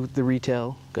to the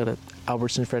retail, go to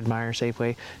Albertson, Fred Meyer,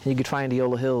 Safeway, and you could find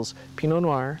Eola Hills Pinot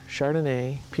Noir,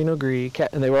 Chardonnay, Pinot Gris,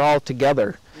 and they were all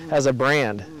together as a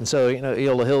brand. And so,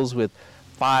 Eola Hills with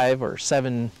 5 or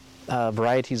 7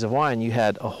 varieties of wine, you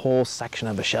had a whole section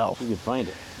of a shelf. You could find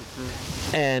it.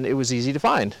 And it was easy to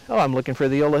find. Oh, I'm looking for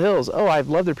the Eola Hills. Oh, I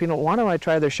love their Pinot. Why don't I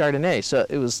try their Chardonnay? So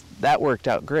that worked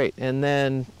out great. And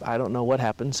then I don't know what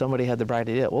happened. Somebody had the bright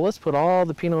idea. Well, let's put all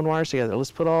the Pinot Noirs together.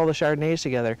 Let's put all the Chardonnays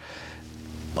together.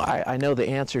 I know the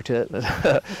answer to it.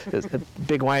 There's a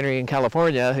big winery in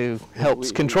California who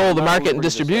helps control the market and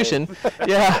distribution.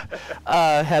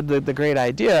 Had the great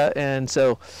idea. And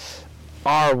so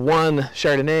our one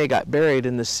Chardonnay got buried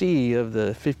in the sea of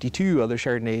the 52 other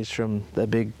Chardonnays from the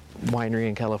big winery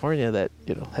in California that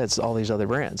has all these other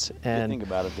brands. And you think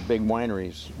about it, the big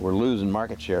wineries were losing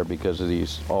market share because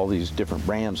of all these different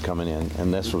brands coming in,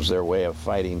 and this was their way of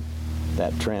fighting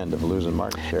that trend of losing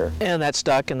market share. And that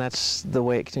stuck, and that's the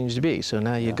way it continues to be. So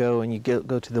now you go and you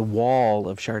go to the wall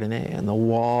of Chardonnay and the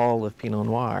wall of Pinot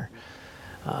Noir.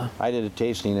 I did a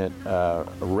tasting at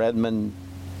Redmond,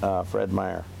 Fred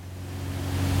Meyer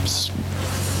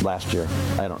last year.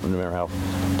 I don't remember how,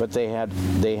 but they had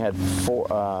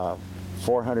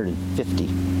 450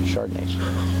 Chardonnays.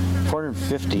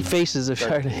 450 faces of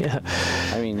Chardonnay. Yeah.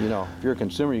 I mean, if you're a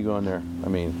consumer, you go in there. I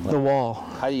mean, the wall.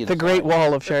 How do you? The Great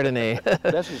Wall of Chardonnay.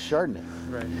 That's just Chardonnay.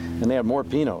 Right. And they had more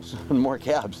Pinots and more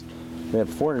Cabs. They had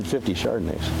 450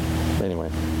 Chardonnays. Anyway,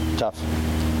 tough.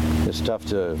 It's tough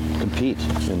to compete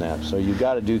in that. So you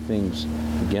got to do things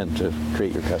again to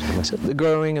create your customer. So the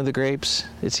growing of the grapes,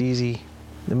 it's easy.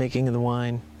 The making of the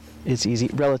wine, it's easy.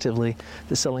 Relatively,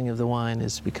 the selling of the wine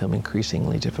has become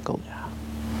increasingly difficult. Yeah,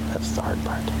 that's the hard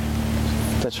part.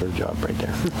 That's her job right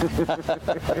there.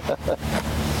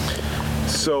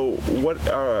 So, what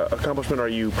accomplishment are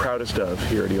you proudest of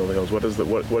here at Eola Hills? What is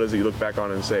it you look back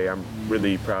on and say, I'm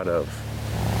really proud of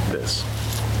this?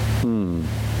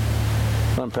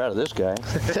 I'm proud of this guy.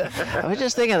 I was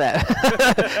just thinking that.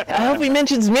 I hope he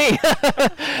mentions me,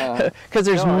 because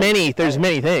there's many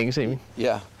things. I mean,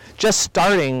 Yeah. just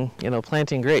starting,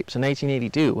 planting grapes in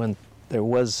 1982 when there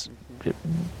was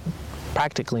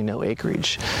practically no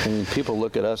acreage. I mean, people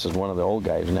look at us as one of the old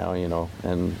guys now,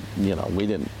 and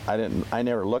I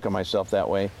never look at myself that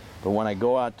way. But when I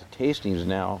go out to tastings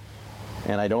now,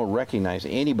 and I don't recognize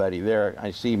anybody there,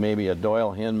 I see maybe a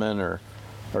Doyle Hinman or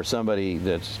somebody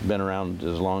that's been around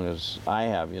as long as I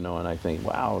have, and I think,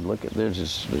 wow, look at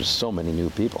there's so many new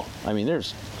people. I mean,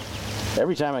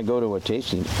 every time I go to a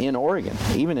tasting in Oregon,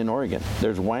 even in Oregon,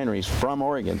 there's wineries from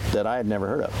Oregon that I had never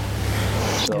heard of.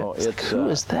 So it's who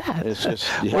is that? It's just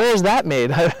Where is that made?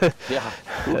 Yeah,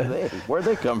 who are they? Where'd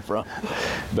they come from?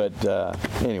 But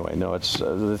anyway, no. It's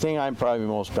the thing I'm probably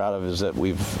most proud of is that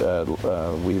we've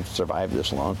survived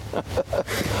this long.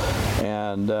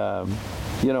 And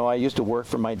I used to work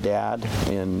for my dad,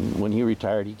 and when he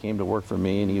retired, he came to work for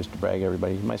me, and he used to brag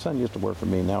everybody. My son used to work for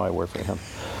me. Now I work for him.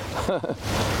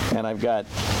 And I've got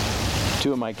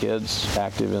 2 of my kids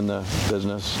active in the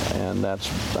business, and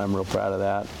I'm real proud of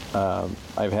that.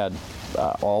 I've had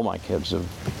all my kids have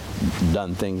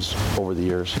done things over the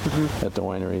years at the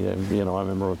winery. And, I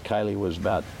remember when Kylie was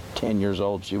about 10 years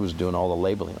old, she was doing all the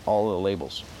labeling, all the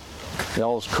labels.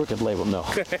 All those crooked labels, no.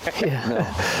 Yeah. No,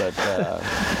 but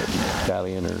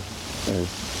Kylie and her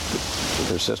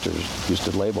sisters used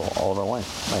to label all of our wine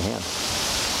by hand.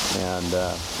 And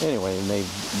anyway, and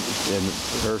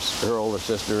her older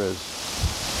sister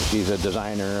she's a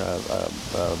designer, a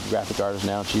graphic artist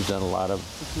now. She's done a lot of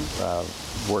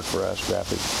work for us,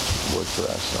 graphic work for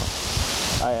us. So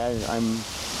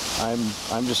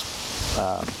I'm just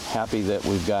happy that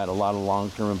we've got a lot of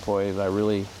long-term employees. I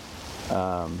really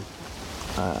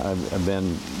I've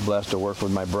been blessed to work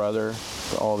with my brother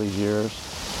for all these years.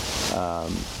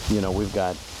 We've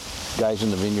got guys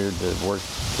in the vineyard that worked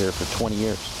here for 20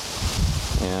 years.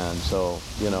 And so,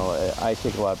 I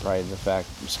take a lot of pride in the fact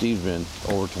Steve's been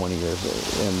over 20 years,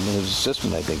 and his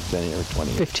assistant, I think, has been here 20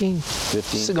 years. 15. 15?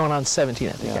 This is going on 17,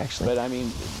 I think, actually. But I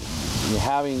mean,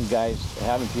 having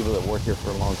people that work here for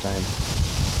a long time,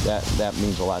 that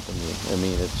means a lot to me. I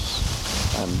mean,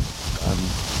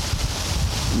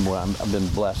 I've been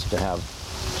blessed to have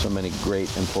so many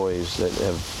great employees that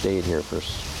have stayed here for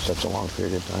such a long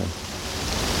period of time.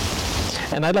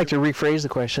 And I'd like to rephrase the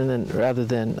question, and rather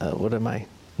than what am I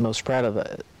most proud of,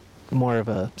 more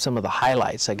of some of the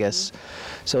highlights, I guess.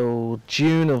 So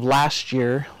June of last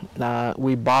year,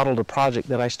 we bottled a project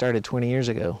that I started 20 years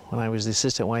ago when I was the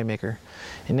assistant winemaker.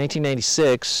 In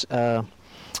 1996, I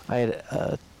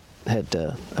had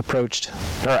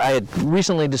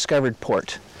recently discovered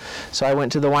port. So I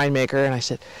went to the winemaker and I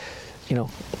said,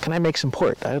 can I make some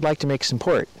port? I would like to make some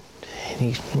port.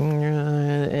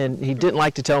 And he didn't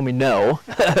like to tell me no,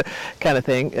 kind of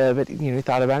thing. But he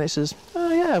thought about it. He says,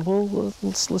 "Oh yeah, well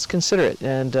let's consider it."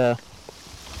 And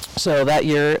so that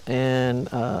year in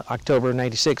October of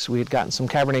 '96, we had gotten some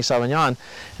Cabernet Sauvignon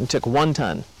and took 1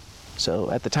 ton. So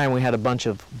at the time we had a bunch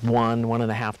of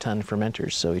 1.5 ton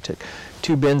fermenters. So we took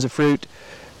 2 bins of fruit,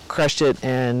 crushed it,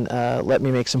 and let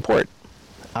me make some port.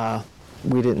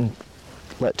 We didn't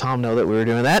let Tom know that we were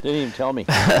doing that. Didn't even tell me.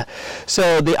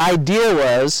 So the idea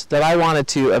was that I wanted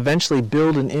to eventually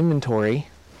build an inventory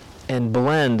and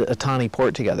blend a tawny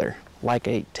port together, like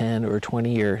a 10 or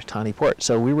 20-year tawny port.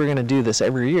 So we were going to do this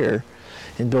every year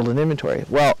and build an inventory.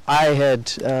 Well, I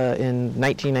had, in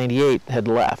 1998, had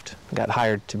left, got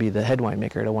hired to be the head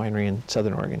winemaker at a winery in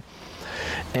Southern Oregon.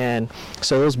 And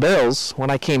so those barrels,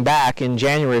 when I came back in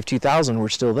January of 2000, were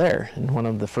still there. And one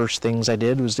of the first things I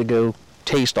did was to go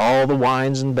taste all the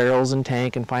wines and barrels and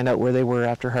tank and find out where they were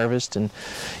after harvest, and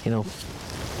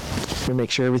to make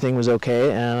sure everything was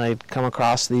okay. And I'd come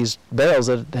across these barrels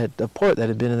that had a port that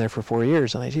had been in there for 4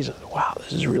 years, and I said, wow,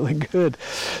 this is really good.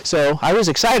 So I was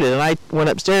excited, and I went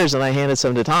upstairs and I handed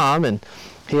some to Tom, and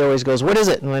he always goes, what is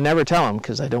it? And I never tell him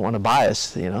because I don't want to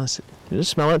bias. I said,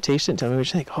 just smell it, taste it, and tell me what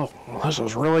you think. Oh, well, this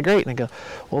was really great. And I go,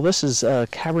 well, this is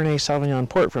Cabernet Sauvignon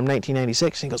port from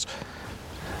 1996. And he goes,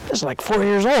 this is like 4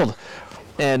 years old.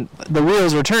 And the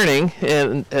wheels were turning,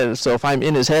 and so if I'm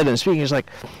in his head and speaking, he's like,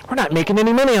 we're not making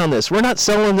any money on this. We're not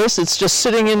selling this. It's just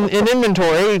sitting in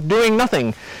inventory doing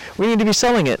nothing. We need to be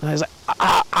selling it. And I was like,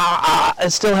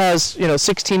 it still has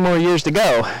 16 more years to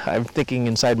go, I'm thinking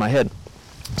inside my head.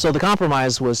 So the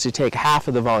compromise was to take half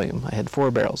of the volume. I had 4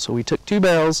 barrels. So we took 2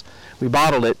 barrels, we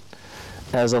bottled it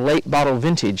as a late bottle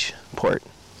vintage port,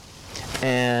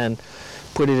 and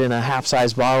put it in a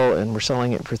half-size bottle, and we're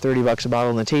selling it for $30 a bottle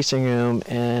in the tasting room,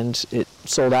 and it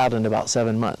sold out in about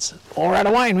 7 months. Oh, we're out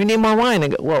of wine. We need more wine. I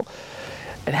go, well,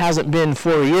 it hasn't been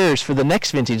 4 years for the next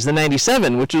vintage, the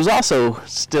 97, which was also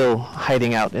still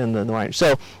hiding out in the wine.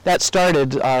 So that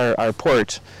started our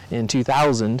port in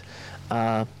 2000,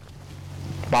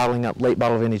 bottling up late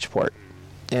bottle vintage port.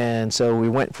 And so we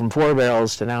went from 4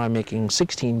 barrels to now I'm making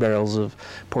 16 barrels of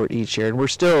port each year. And we're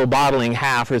still bottling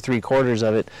half or 3/4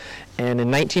 of it. And in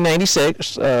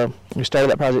 1996, we started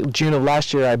that project. June of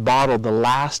last year, I bottled the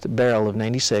last barrel of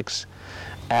 96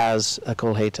 as a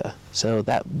Colheita. So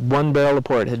that 1 barrel of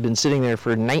port had been sitting there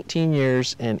for 19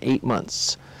 years and 8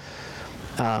 months.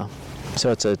 So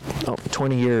it's a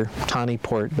 20-year tawny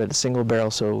port, but a single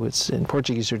barrel, so it's in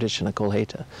Portuguese tradition a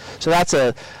Colheita. So that's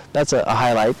a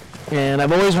highlight. And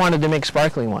I've always wanted to make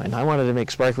sparkling wine. I wanted to make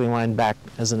sparkling wine back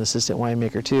as an assistant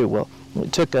winemaker too. Well, we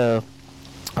took a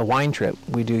wine trip.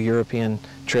 We do European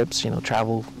trips,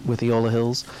 travel with Eola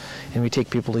Hills, and we take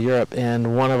people to Europe.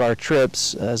 And one of our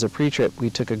trips, as a pre-trip, we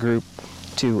took a group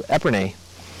to Epernay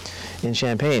in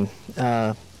Champagne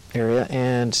area,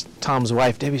 and Tom's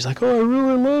wife Debbie's like, "Oh, I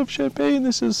really love Champagne.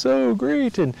 This is so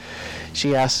great." And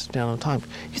she asked, Tom,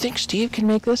 "You think Steve can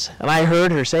make this?" And I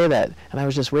heard her say that, and I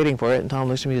was just waiting for it. And Tom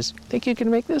looks at me and says, "Think you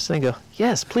can make this?" And I go,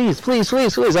 "Yes, please, please,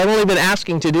 please, please. I've only been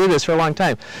asking to do this for a long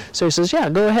time." So he says, "Yeah,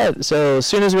 go ahead." So as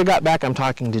soon as we got back, I'm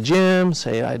talking to Jim,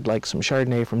 say I'd like some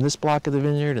Chardonnay from this block of the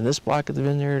vineyard and this block of the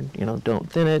vineyard.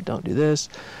 Don't thin it, don't do this.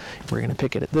 We're going to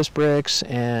pick it at this bricks.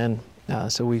 And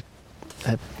so we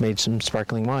have made some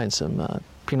sparkling wine, some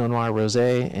Pinot Noir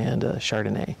Rosé and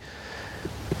Chardonnay.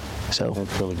 So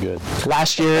that's really good.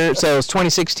 Last year, so it's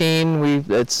 2016.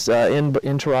 It's in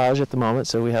Entourage at the moment,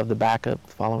 so we have the backup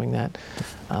following that.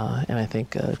 And I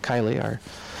think Kylie, our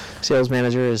sales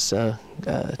manager, has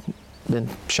been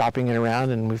shopping it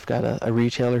around, and we've got a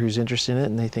retailer who's interested in it,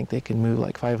 and they think they can move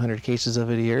like 500 cases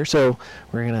of it a year. So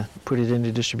we're going to put it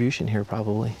into distribution here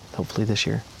hopefully this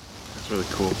year. That's really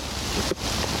cool.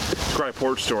 Great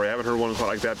port story. I haven't heard one quite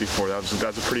like that before. That's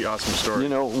a pretty awesome story.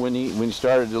 When he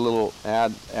started, a little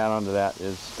add on to that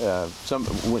is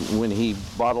when he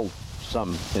bottled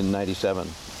some in 97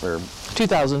 or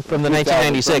 2000 from the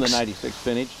 1996 from the 96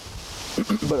 vintage,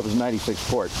 but it was 96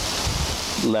 port.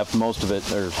 Left most of it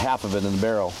or half of it in the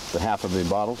barrel, but half of it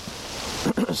bottled.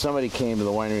 Somebody came to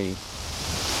the winery.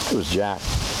 It was Jack.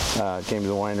 Came to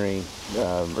the winery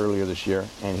earlier this year,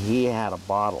 and he had a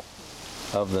bottle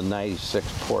of the 96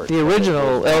 port. The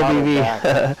original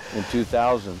LBV. In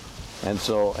 2000.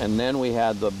 And then we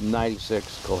had the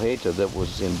 96 Colheita that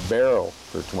was in barrel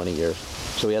for 20 years.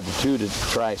 So we had the two to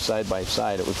try side by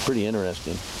side. It was pretty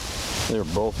interesting. They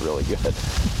were both really good.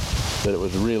 But it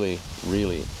was really,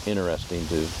 really interesting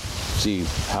to see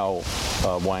how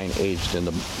wine aged in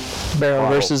the barrel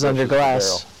versus under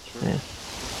glass. Sure. Yeah.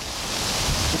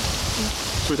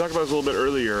 So we talked about this a little bit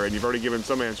earlier, and you've already given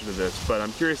some answer to this, but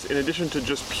I'm curious, in addition to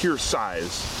just pure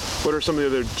size, what are some of the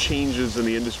other changes in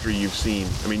the industry you've seen?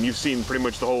 I mean, you've seen pretty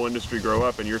much the whole industry grow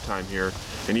up in your time here,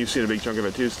 and you've seen a big chunk of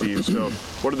it too, Steve. So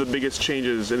what are the biggest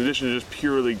changes, in addition to just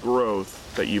purely growth,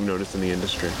 that you've noticed in the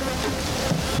industry?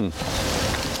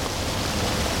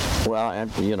 Well,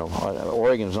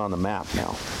 Oregon's on the map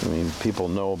now. I mean, people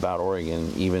know about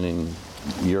Oregon, even in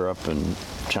Europe and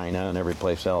China and every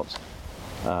place else.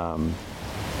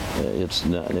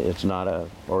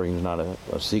 Oregon's not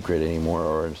a secret anymore,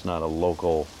 or it's not a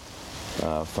local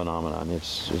phenomenon.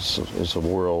 It's a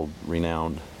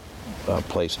world-renowned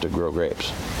place to grow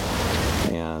grapes,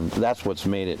 and that's what's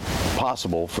made it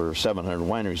possible for 700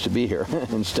 wineries to be here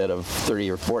instead of 30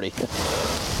 or 40.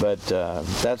 But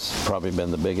that's probably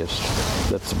been the biggest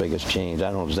change.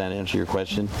 I don't know, does that answer your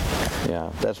question?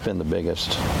 Yeah, that's been the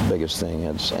biggest thing.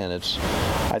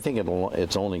 I think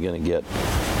it's only going to get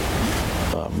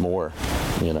more,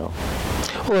 Well,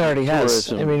 it already has.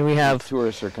 Tourism, I mean, we have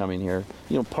tourists are coming here.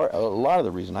 A lot of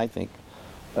the reason I think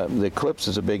the eclipse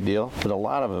is a big deal, but a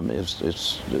lot of them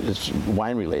it's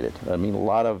wine related. I mean, a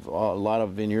lot of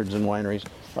vineyards and wineries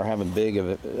are having big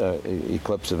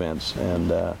eclipse events,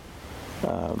 and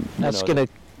that's going to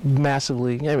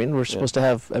massively. I mean, we're supposed to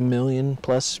have 1 million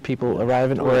plus people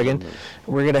arrive in Oregon.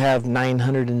 We're going to have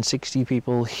 960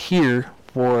 people here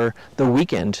for the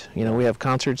weekend. We have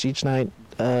concerts each night.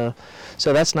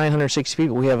 So that's 960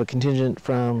 people. We have a contingent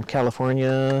from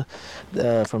California,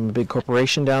 from a big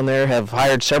corporation down there, have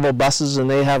hired several buses, and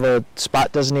they have a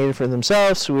spot designated for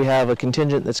themselves. So we have a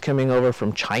contingent that's coming over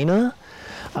from China,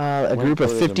 a group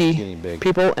of 50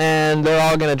 people, and they're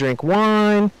all going to drink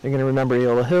wine. They're going to remember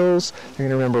Eola Hills. They're going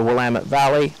to remember Willamette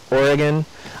Valley, Oregon,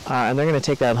 and they're going to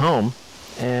take that home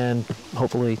and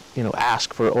hopefully,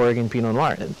 ask for Oregon Pinot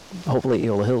Noir, and hopefully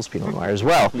Eola Hills Pinot Noir as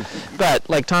well. But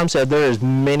like Tom said, there's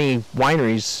many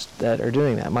wineries that are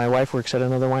doing that. My wife works at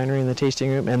another winery in the tasting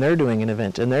room, and they're doing an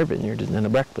event in their vineyard and a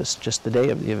breakfast just the day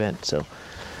of the event. So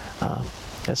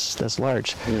that's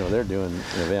large. They're doing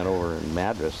an event over in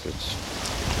Madras. It's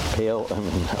pale. I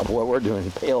mean, what we're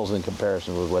doing pales in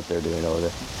comparison with what they're doing over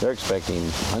there. They're expecting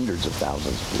hundreds of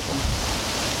thousands of people.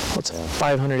 Well, it's a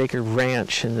 500-acre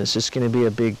ranch, and it's just going to be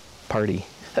a big party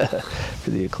for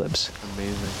the Eclipse.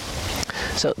 Amazing.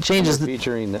 So changes.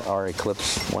 Featuring our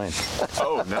Eclipse wine.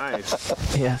 Oh,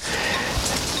 nice. Yeah.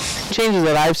 Changes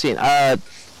that I've seen.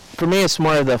 For me, it's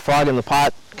more of the frog in the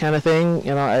pot kind of thing.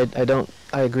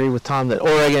 I agree with Tom that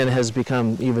Oregon has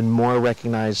become even more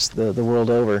recognized the world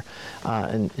over,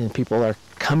 and people are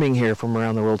coming here from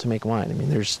around the world to make wine. I mean,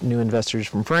 there's new investors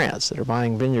from France that are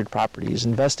buying vineyard properties,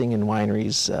 investing in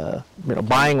wineries,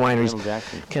 buying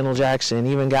wineries. Kendall Jackson,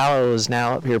 even Gallo is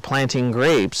now up here planting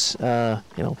grapes,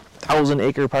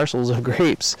 1,000-acre parcels of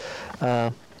grapes.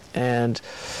 And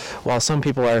while some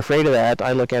people are afraid of that,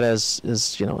 I look at it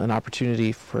as an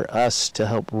opportunity for us to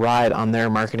help ride on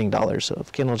their marketing dollars. So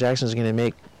if Kendall Jackson is going to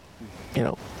make,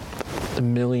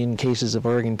 1 million cases of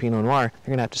Oregon Pinot Noir, they're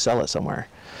going to have to sell it somewhere.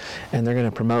 And they're going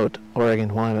to promote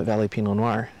Oregon Willamette Valley Pinot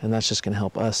Noir, and that's just going to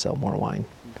help us sell more wine.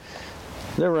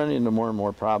 They're running into more and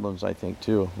more problems, I think,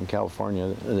 too. In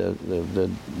California,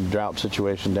 the drought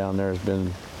situation down there has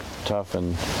been tough,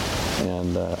 and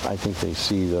I think they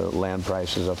see the land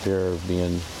prices up here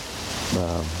being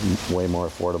way more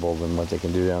affordable than what they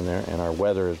can do down there, and our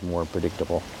weather is more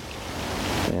predictable.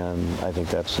 And I think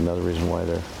that's another reason why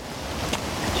they're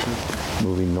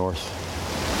moving north.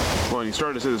 Well, you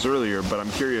started to say this earlier, but I'm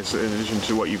curious, in addition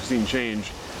to what you've seen change,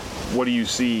 what do you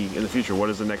see in the future? What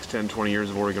does the next 10, 20 years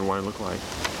of Oregon wine look like?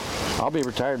 I'll be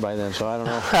retired by then, so I don't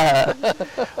know.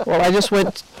 Well, I just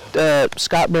went,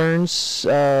 Scott Burns,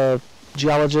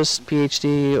 geologist,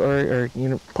 PhD, or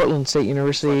Portland State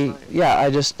University. Night. Yeah, I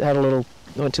just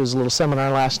went to his little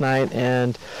seminar last night,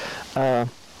 and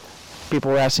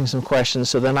people were asking some questions.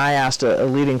 So then I asked a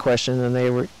leading question, and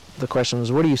the question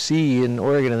was, what do you see in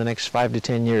Oregon in the next 5 to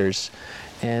 10 years?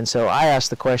 And so I asked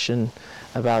the question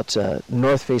about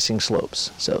north-facing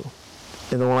slopes. So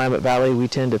in the Willamette Valley, we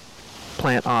tend to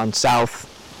plant on south,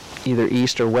 either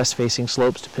east or west-facing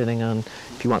slopes, depending on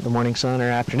if you want the morning sun or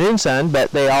afternoon sun,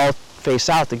 but they all face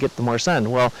south to get the more sun.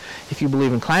 Well, if you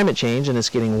believe in climate change and it's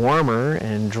getting warmer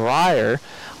and drier,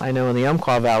 I know in the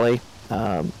Umpqua Valley,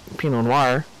 Pinot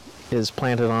Noir is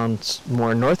planted on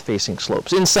more north-facing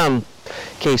slopes. In some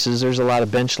cases, there's a lot of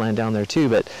benchland down there too,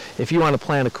 but if you want to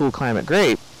plant a cool climate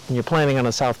grape, and you're planting on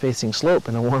a south-facing slope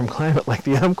in a warm climate like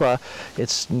the Umpqua,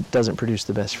 it doesn't produce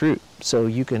the best fruit. So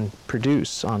you can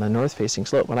produce on a north-facing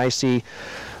slope. When I see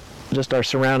just our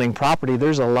surrounding property,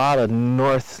 there's a lot of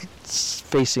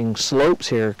north-facing slopes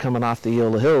here coming off the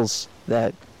Eola Hills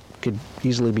that could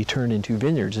easily be turned into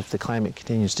vineyards if the climate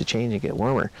continues to change and get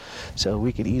warmer. So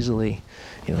we could easily,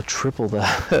 triple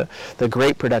the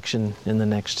grape production in the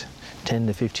next 10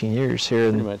 to 15 years here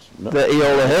in the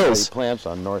Eola Hills. Plants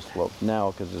on north slope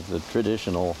now because it's the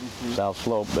traditional south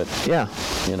slope, but yeah,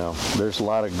 there's a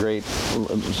lot of great.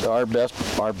 Our best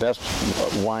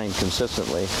wine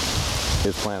consistently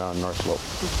is planted on north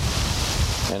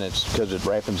slope, and it's because it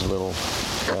ripens a little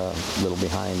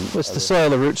behind. It's the soil,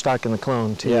 the rootstock, and the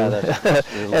clone too. Yeah,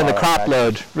 and the crop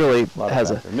load really has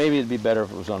a. Maybe it'd be better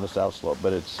if it was on the south slope,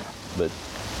 but it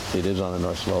is on the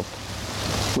north slope.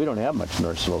 We don't have much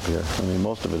north slope here. I mean,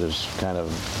 most of it is kind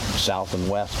of south and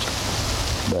west,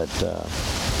 but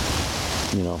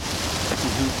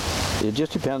it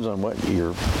just depends on what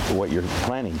you're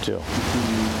planting too.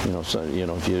 So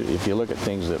if you look at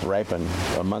things that ripen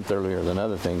a month earlier than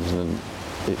other things, then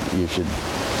you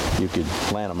could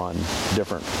plant them on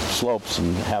different slopes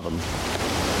and have them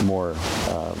more.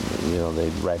 They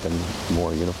ripen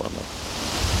more uniformly.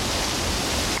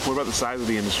 What about the size of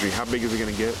the industry? How big is it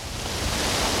going to get?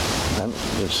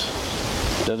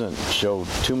 It doesn't show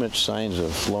too much signs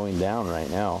of slowing down right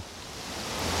now.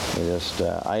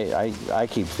 I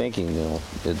keep thinking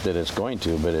that it's going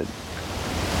to, but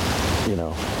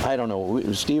I don't know.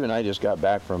 Steve and I just got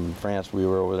back from France. We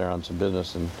were over there on some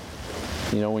business, and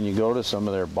when you go to some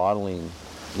of their bottling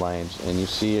lines and you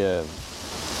see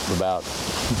about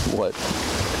a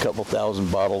couple thousand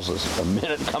bottles a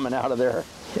minute coming out of there.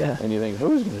 Yeah. And you think,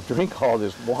 who's going to drink all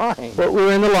this wine? Well, we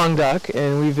were in the Languedoc,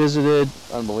 and we visited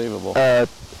Unbelievable. A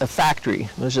factory.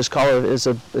 Let's just call it. It's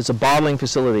a bottling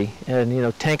facility,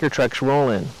 and tanker trucks roll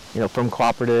in, from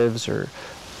cooperatives or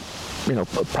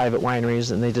private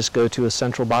wineries, and they just go to a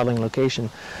central bottling location.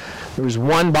 There was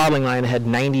one bottling line that had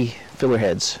 90 filler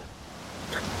heads.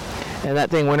 And that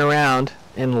thing went around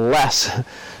in less,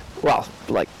 well,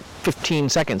 like 15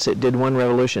 seconds. It did one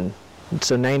revolution.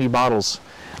 So 90 bottles.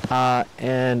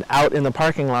 And out in the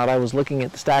parking lot, I was looking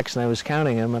at the stacks and I was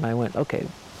counting them, and I went, okay,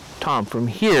 Tom, from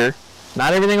here,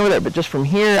 not everything over there, but just from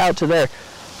here out to there,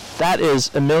 that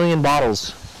is 1 million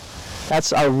bottles.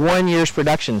 That's our 1 year's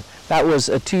production. That was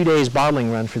a 2 days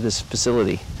bottling run for this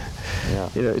facility. Yeah.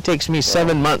 You know, it takes me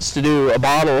 7 months to do a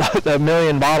bottle, 1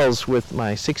 million bottles with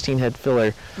my 16 head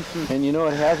filler. And you know,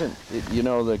 it hasn't, you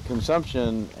know, the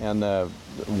consumption and the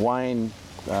wine,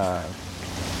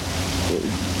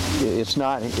 it's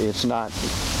not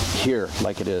here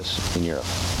like it is in Europe.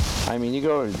 I mean, you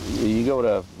go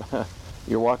to,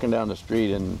 you're walking down the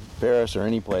street in Paris or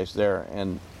any place there,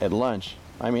 and at lunch,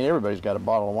 I mean, everybody's got a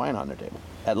bottle of wine on their table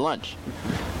at lunch,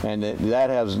 and that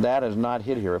has not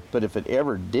hit here. But if it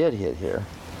ever did hit here,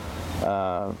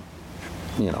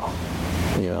 you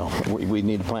know, we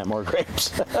need to plant more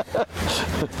grapes.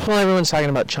 Well, everyone's talking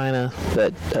about China,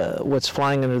 but what's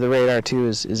flying under the radar too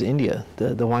is India.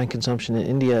 The wine consumption in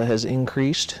India has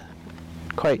increased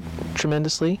quite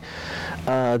tremendously.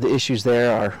 The issues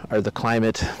there are the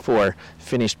climate for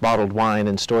finished bottled wine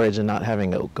and storage and not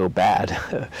having it go bad.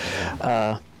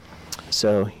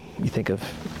 So you think of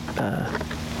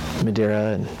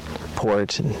Madeira and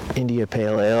port and India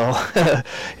Pale Ale.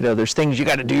 You know, there's things you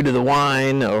got to do to the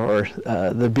wine or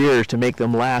the beer to make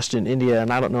them last in India,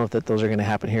 and I don't know if those are going to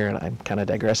happen here, and I'm kind of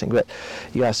digressing. But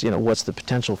you asked, you know, what's the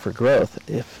potential for growth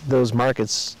if those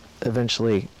markets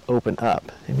eventually open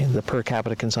up? I mean, the per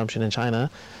capita consumption in China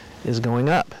is going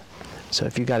up. So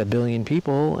if you got 1 billion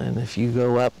people, and if you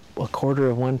go up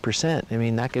 0.25%, I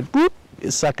mean, that could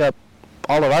suck up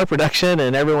all of our production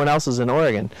and everyone else's in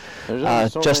Oregon. There's only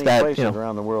so just many that, places you know,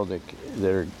 around the world that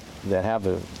have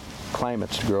the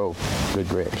climates to grow good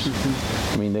grapes.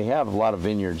 I mean, they have a lot of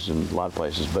vineyards in a lot of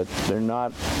places, but they're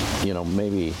not, you know,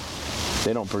 maybe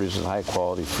they don't produce as high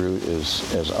quality fruit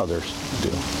as others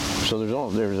do. So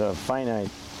there's a finite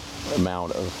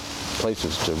amount of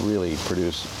places to really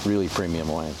produce really premium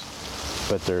wines,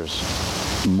 but there's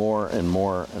more and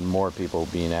more and more people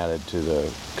being added to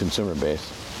the consumer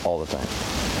base all the time,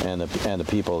 and the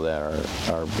people that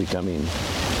are becoming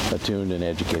attuned and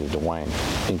educated to wine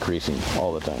increasing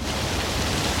all the time.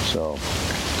 So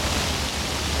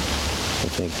I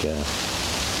think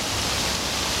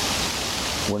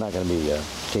we're not going to be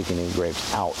taking any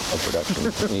grapes out of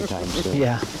production anytime soon.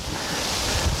 yeah.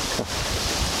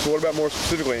 So what about more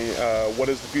specifically, what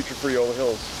is the future for Eola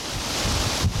Hills?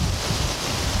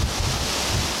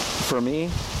 For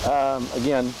me,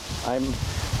 again,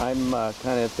 I'm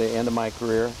kind of at the end of my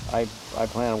career. I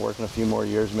plan on working a few more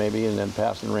years maybe, and then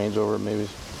passing the reins over maybe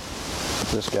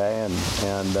this guy and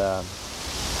the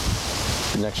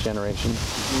next generation.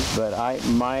 But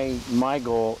my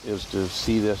goal is to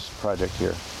see this project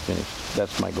here finished.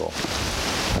 That's my goal.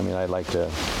 I mean, I'd like to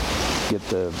get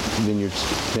the vineyards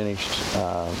finished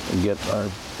and get our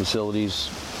facilities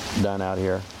done out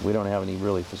here. We don't have any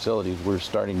really facilities. We're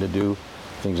starting to do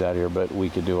things out here, but we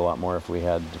could do a lot more if we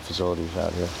had the facilities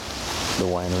out here. The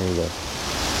winery, the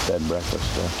bed and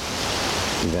breakfast, the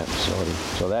event facility.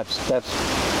 So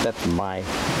that's my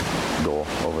goal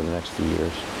over the next few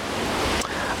years.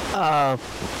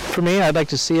 For me, I'd like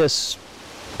to see us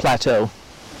plateau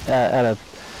at a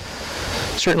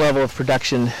certain level of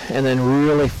production, and then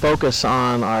really focus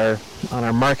on our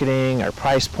marketing, our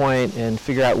price point, and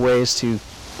figure out ways to,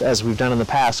 as we've done in the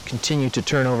past, continue to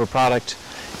turn over product,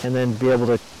 and then be able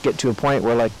to get to a point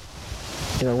where, like,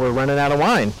 you know, we're running out of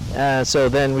wine. So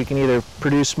then we can either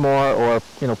produce more or,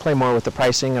 you know, play more with the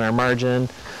pricing and our margin,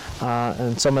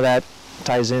 and some of that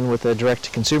ties in with the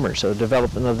direct-to-consumer. So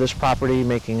development of this property,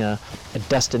 making a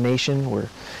destination where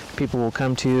people will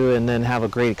come to and then have a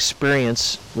great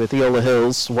experience with Eola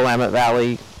Hills, Willamette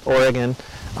Valley, Oregon,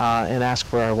 and ask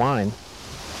for our wine.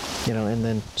 You know, and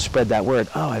then spread that word.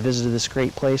 Oh, I visited this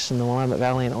great place in the Willamette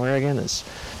Valley in Oregon. It's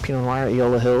Pinot Noir at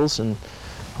Eola Hills, and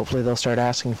hopefully they'll start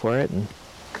asking for it. And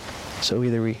so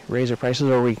either we raise our prices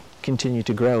or we continue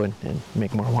to grow and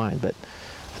make more wine. But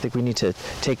I think we need to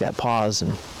take that pause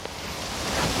and,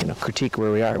 you know, critique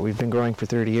where we are. We've been growing for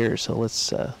 30 years, so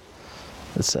let's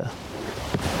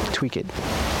tweak it,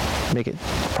 make it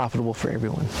profitable for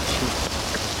everyone.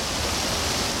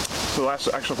 So the last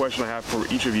actual question I have for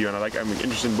each of you, and I'm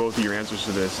interested in both of your answers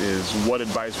to this, is what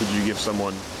advice would you give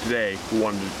someone today who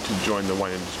wanted to join the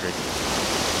wine industry?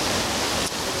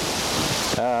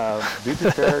 Be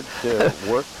prepared to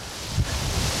work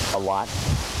a lot,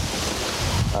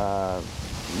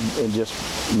 and just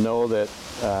know that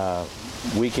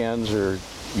weekends are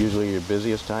usually your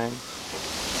busiest time.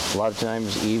 A lot of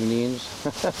times evenings.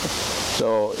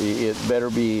 So it better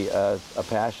be a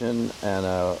passion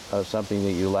and something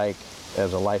that you like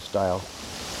as a lifestyle.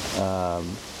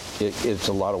 It's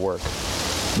a lot of work,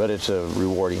 but it's a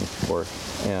rewarding work.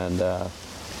 And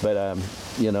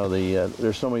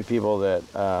there's so many people that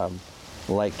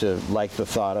like the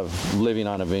thought of living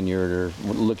on a vineyard or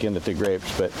looking at the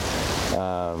grapes, but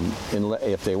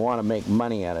if they want to make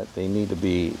money at it, they need to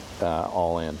be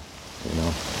all in,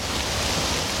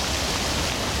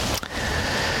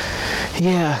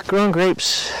 Yeah, growing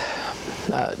grapes,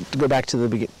 to go back to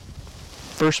the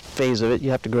first phase of it,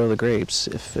 you have to grow the grapes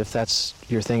if that's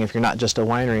your thing, if you're not just a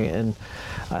winery. And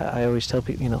I always tell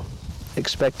people,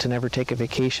 expect to never take a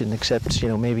vacation except,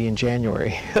 maybe in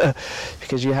January,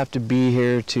 because you have to be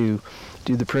here to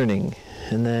do the pruning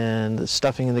and then the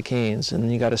stuffing in the canes, and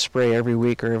then you got to spray every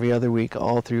week or every other week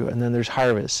all through, and then there's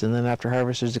harvest, and then after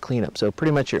harvest there's the cleanup. So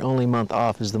pretty much your only month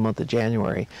off is the month of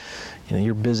January.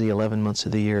 You're busy 11 months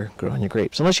of the year growing your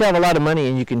grapes, unless you have a lot of money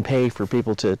and you can pay for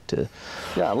people to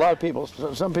a lot of people,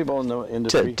 some people in the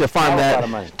industry to farm have a lot of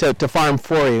money. to farm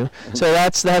for you. So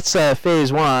that's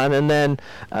phase one, and then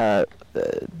to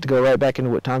go right back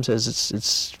into what Tom says,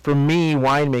 it's for me,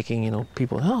 winemaking,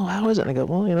 people, how is it? And I go,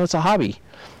 well, it's a hobby.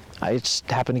 I just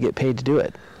happen to get paid to do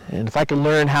it. And if I could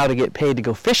learn how to get paid to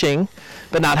go fishing,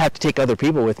 but not have to take other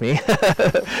people with me,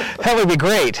 that would be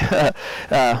great.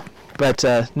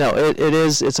 No,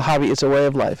 it's a hobby, it's a way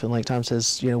of life. And like Tom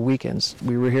says, weekends.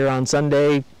 We were here on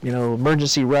Sunday,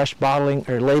 emergency rush bottling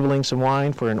or labeling some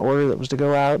wine for an order that was to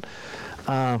go out.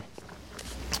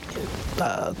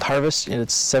 Harvest,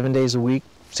 it's 7 days a week,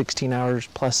 16 hours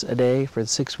plus a day for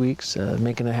 6 weeks,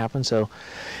 making it happen. So,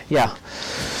 yeah.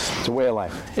 It's a way of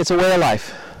life. It's a way of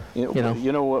life. You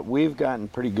know what? We've gotten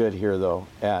pretty good here, though,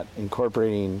 at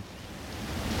incorporating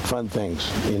fun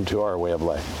things into our way of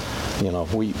life.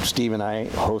 Steve and I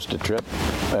host a trip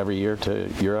every year to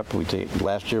Europe.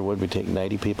 Last year, we take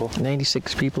 90 people?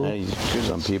 96 people.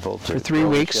 Some people for 3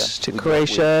 weeks to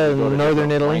Croatia and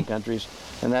northern Italy. Countries.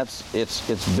 And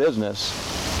it's business,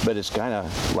 but it's kind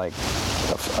of like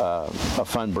a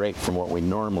fun break from what we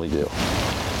normally do.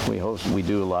 We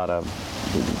do a lot of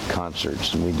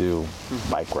concerts, and we do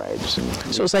bike rides.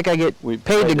 So it's like I get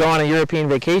paid to go on a European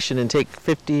vacation and take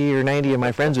 50 or 90 of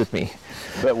my friends with me.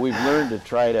 But we've learned to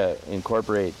try to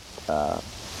incorporate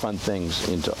fun things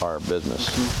into our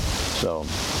business. So,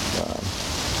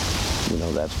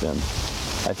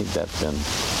 I think that's been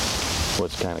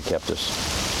what's kind of kept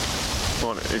us.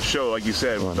 Well, it shows, like you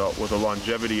said, with the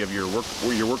longevity of your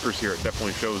workers here, it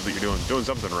definitely shows that you're doing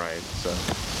something right. So.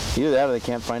 Either that or they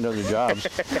can't find other jobs.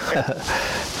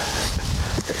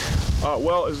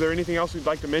 Well, is there anything else you'd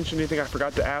like to mention? Anything I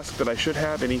forgot to ask that I should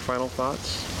have? Any final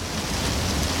thoughts?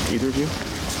 Either of you?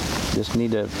 Just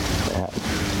need to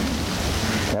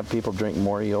have people drink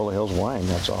more Eola Hills wine,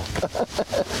 that's all.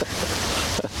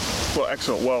 Well,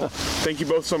 excellent. Well, thank you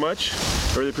both so much.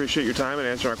 I really appreciate your time and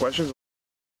answering our questions.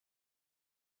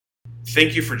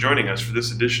 Thank you for joining us for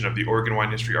this edition of the Oregon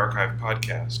Wine History Archive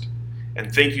podcast.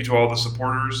 And thank you to all the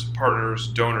supporters, partners,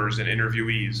 donors, and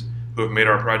interviewees who have made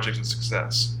our project a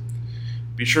success.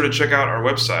 Be sure to check out our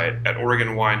website at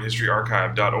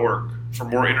OregonWineHistoryArchive.org for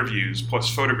more interviews, plus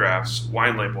photographs,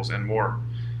 wine labels, and more.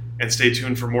 And stay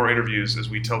tuned for more interviews as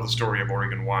we tell the story of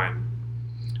Oregon wine.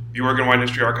 The Oregon Wine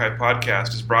History Archive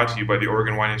podcast is brought to you by the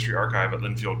Oregon Wine History Archive at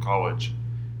Linfield College.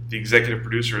 The executive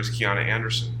producer is Kiana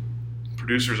Anderson.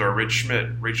 Producers are Rich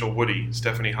Schmidt, Rachel Woody,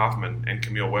 Stephanie Hoffman, and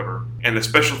Camille Weber. And a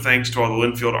special thanks to all the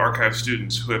Linfield Archive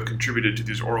students who have contributed to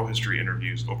these oral history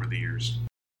interviews over the years.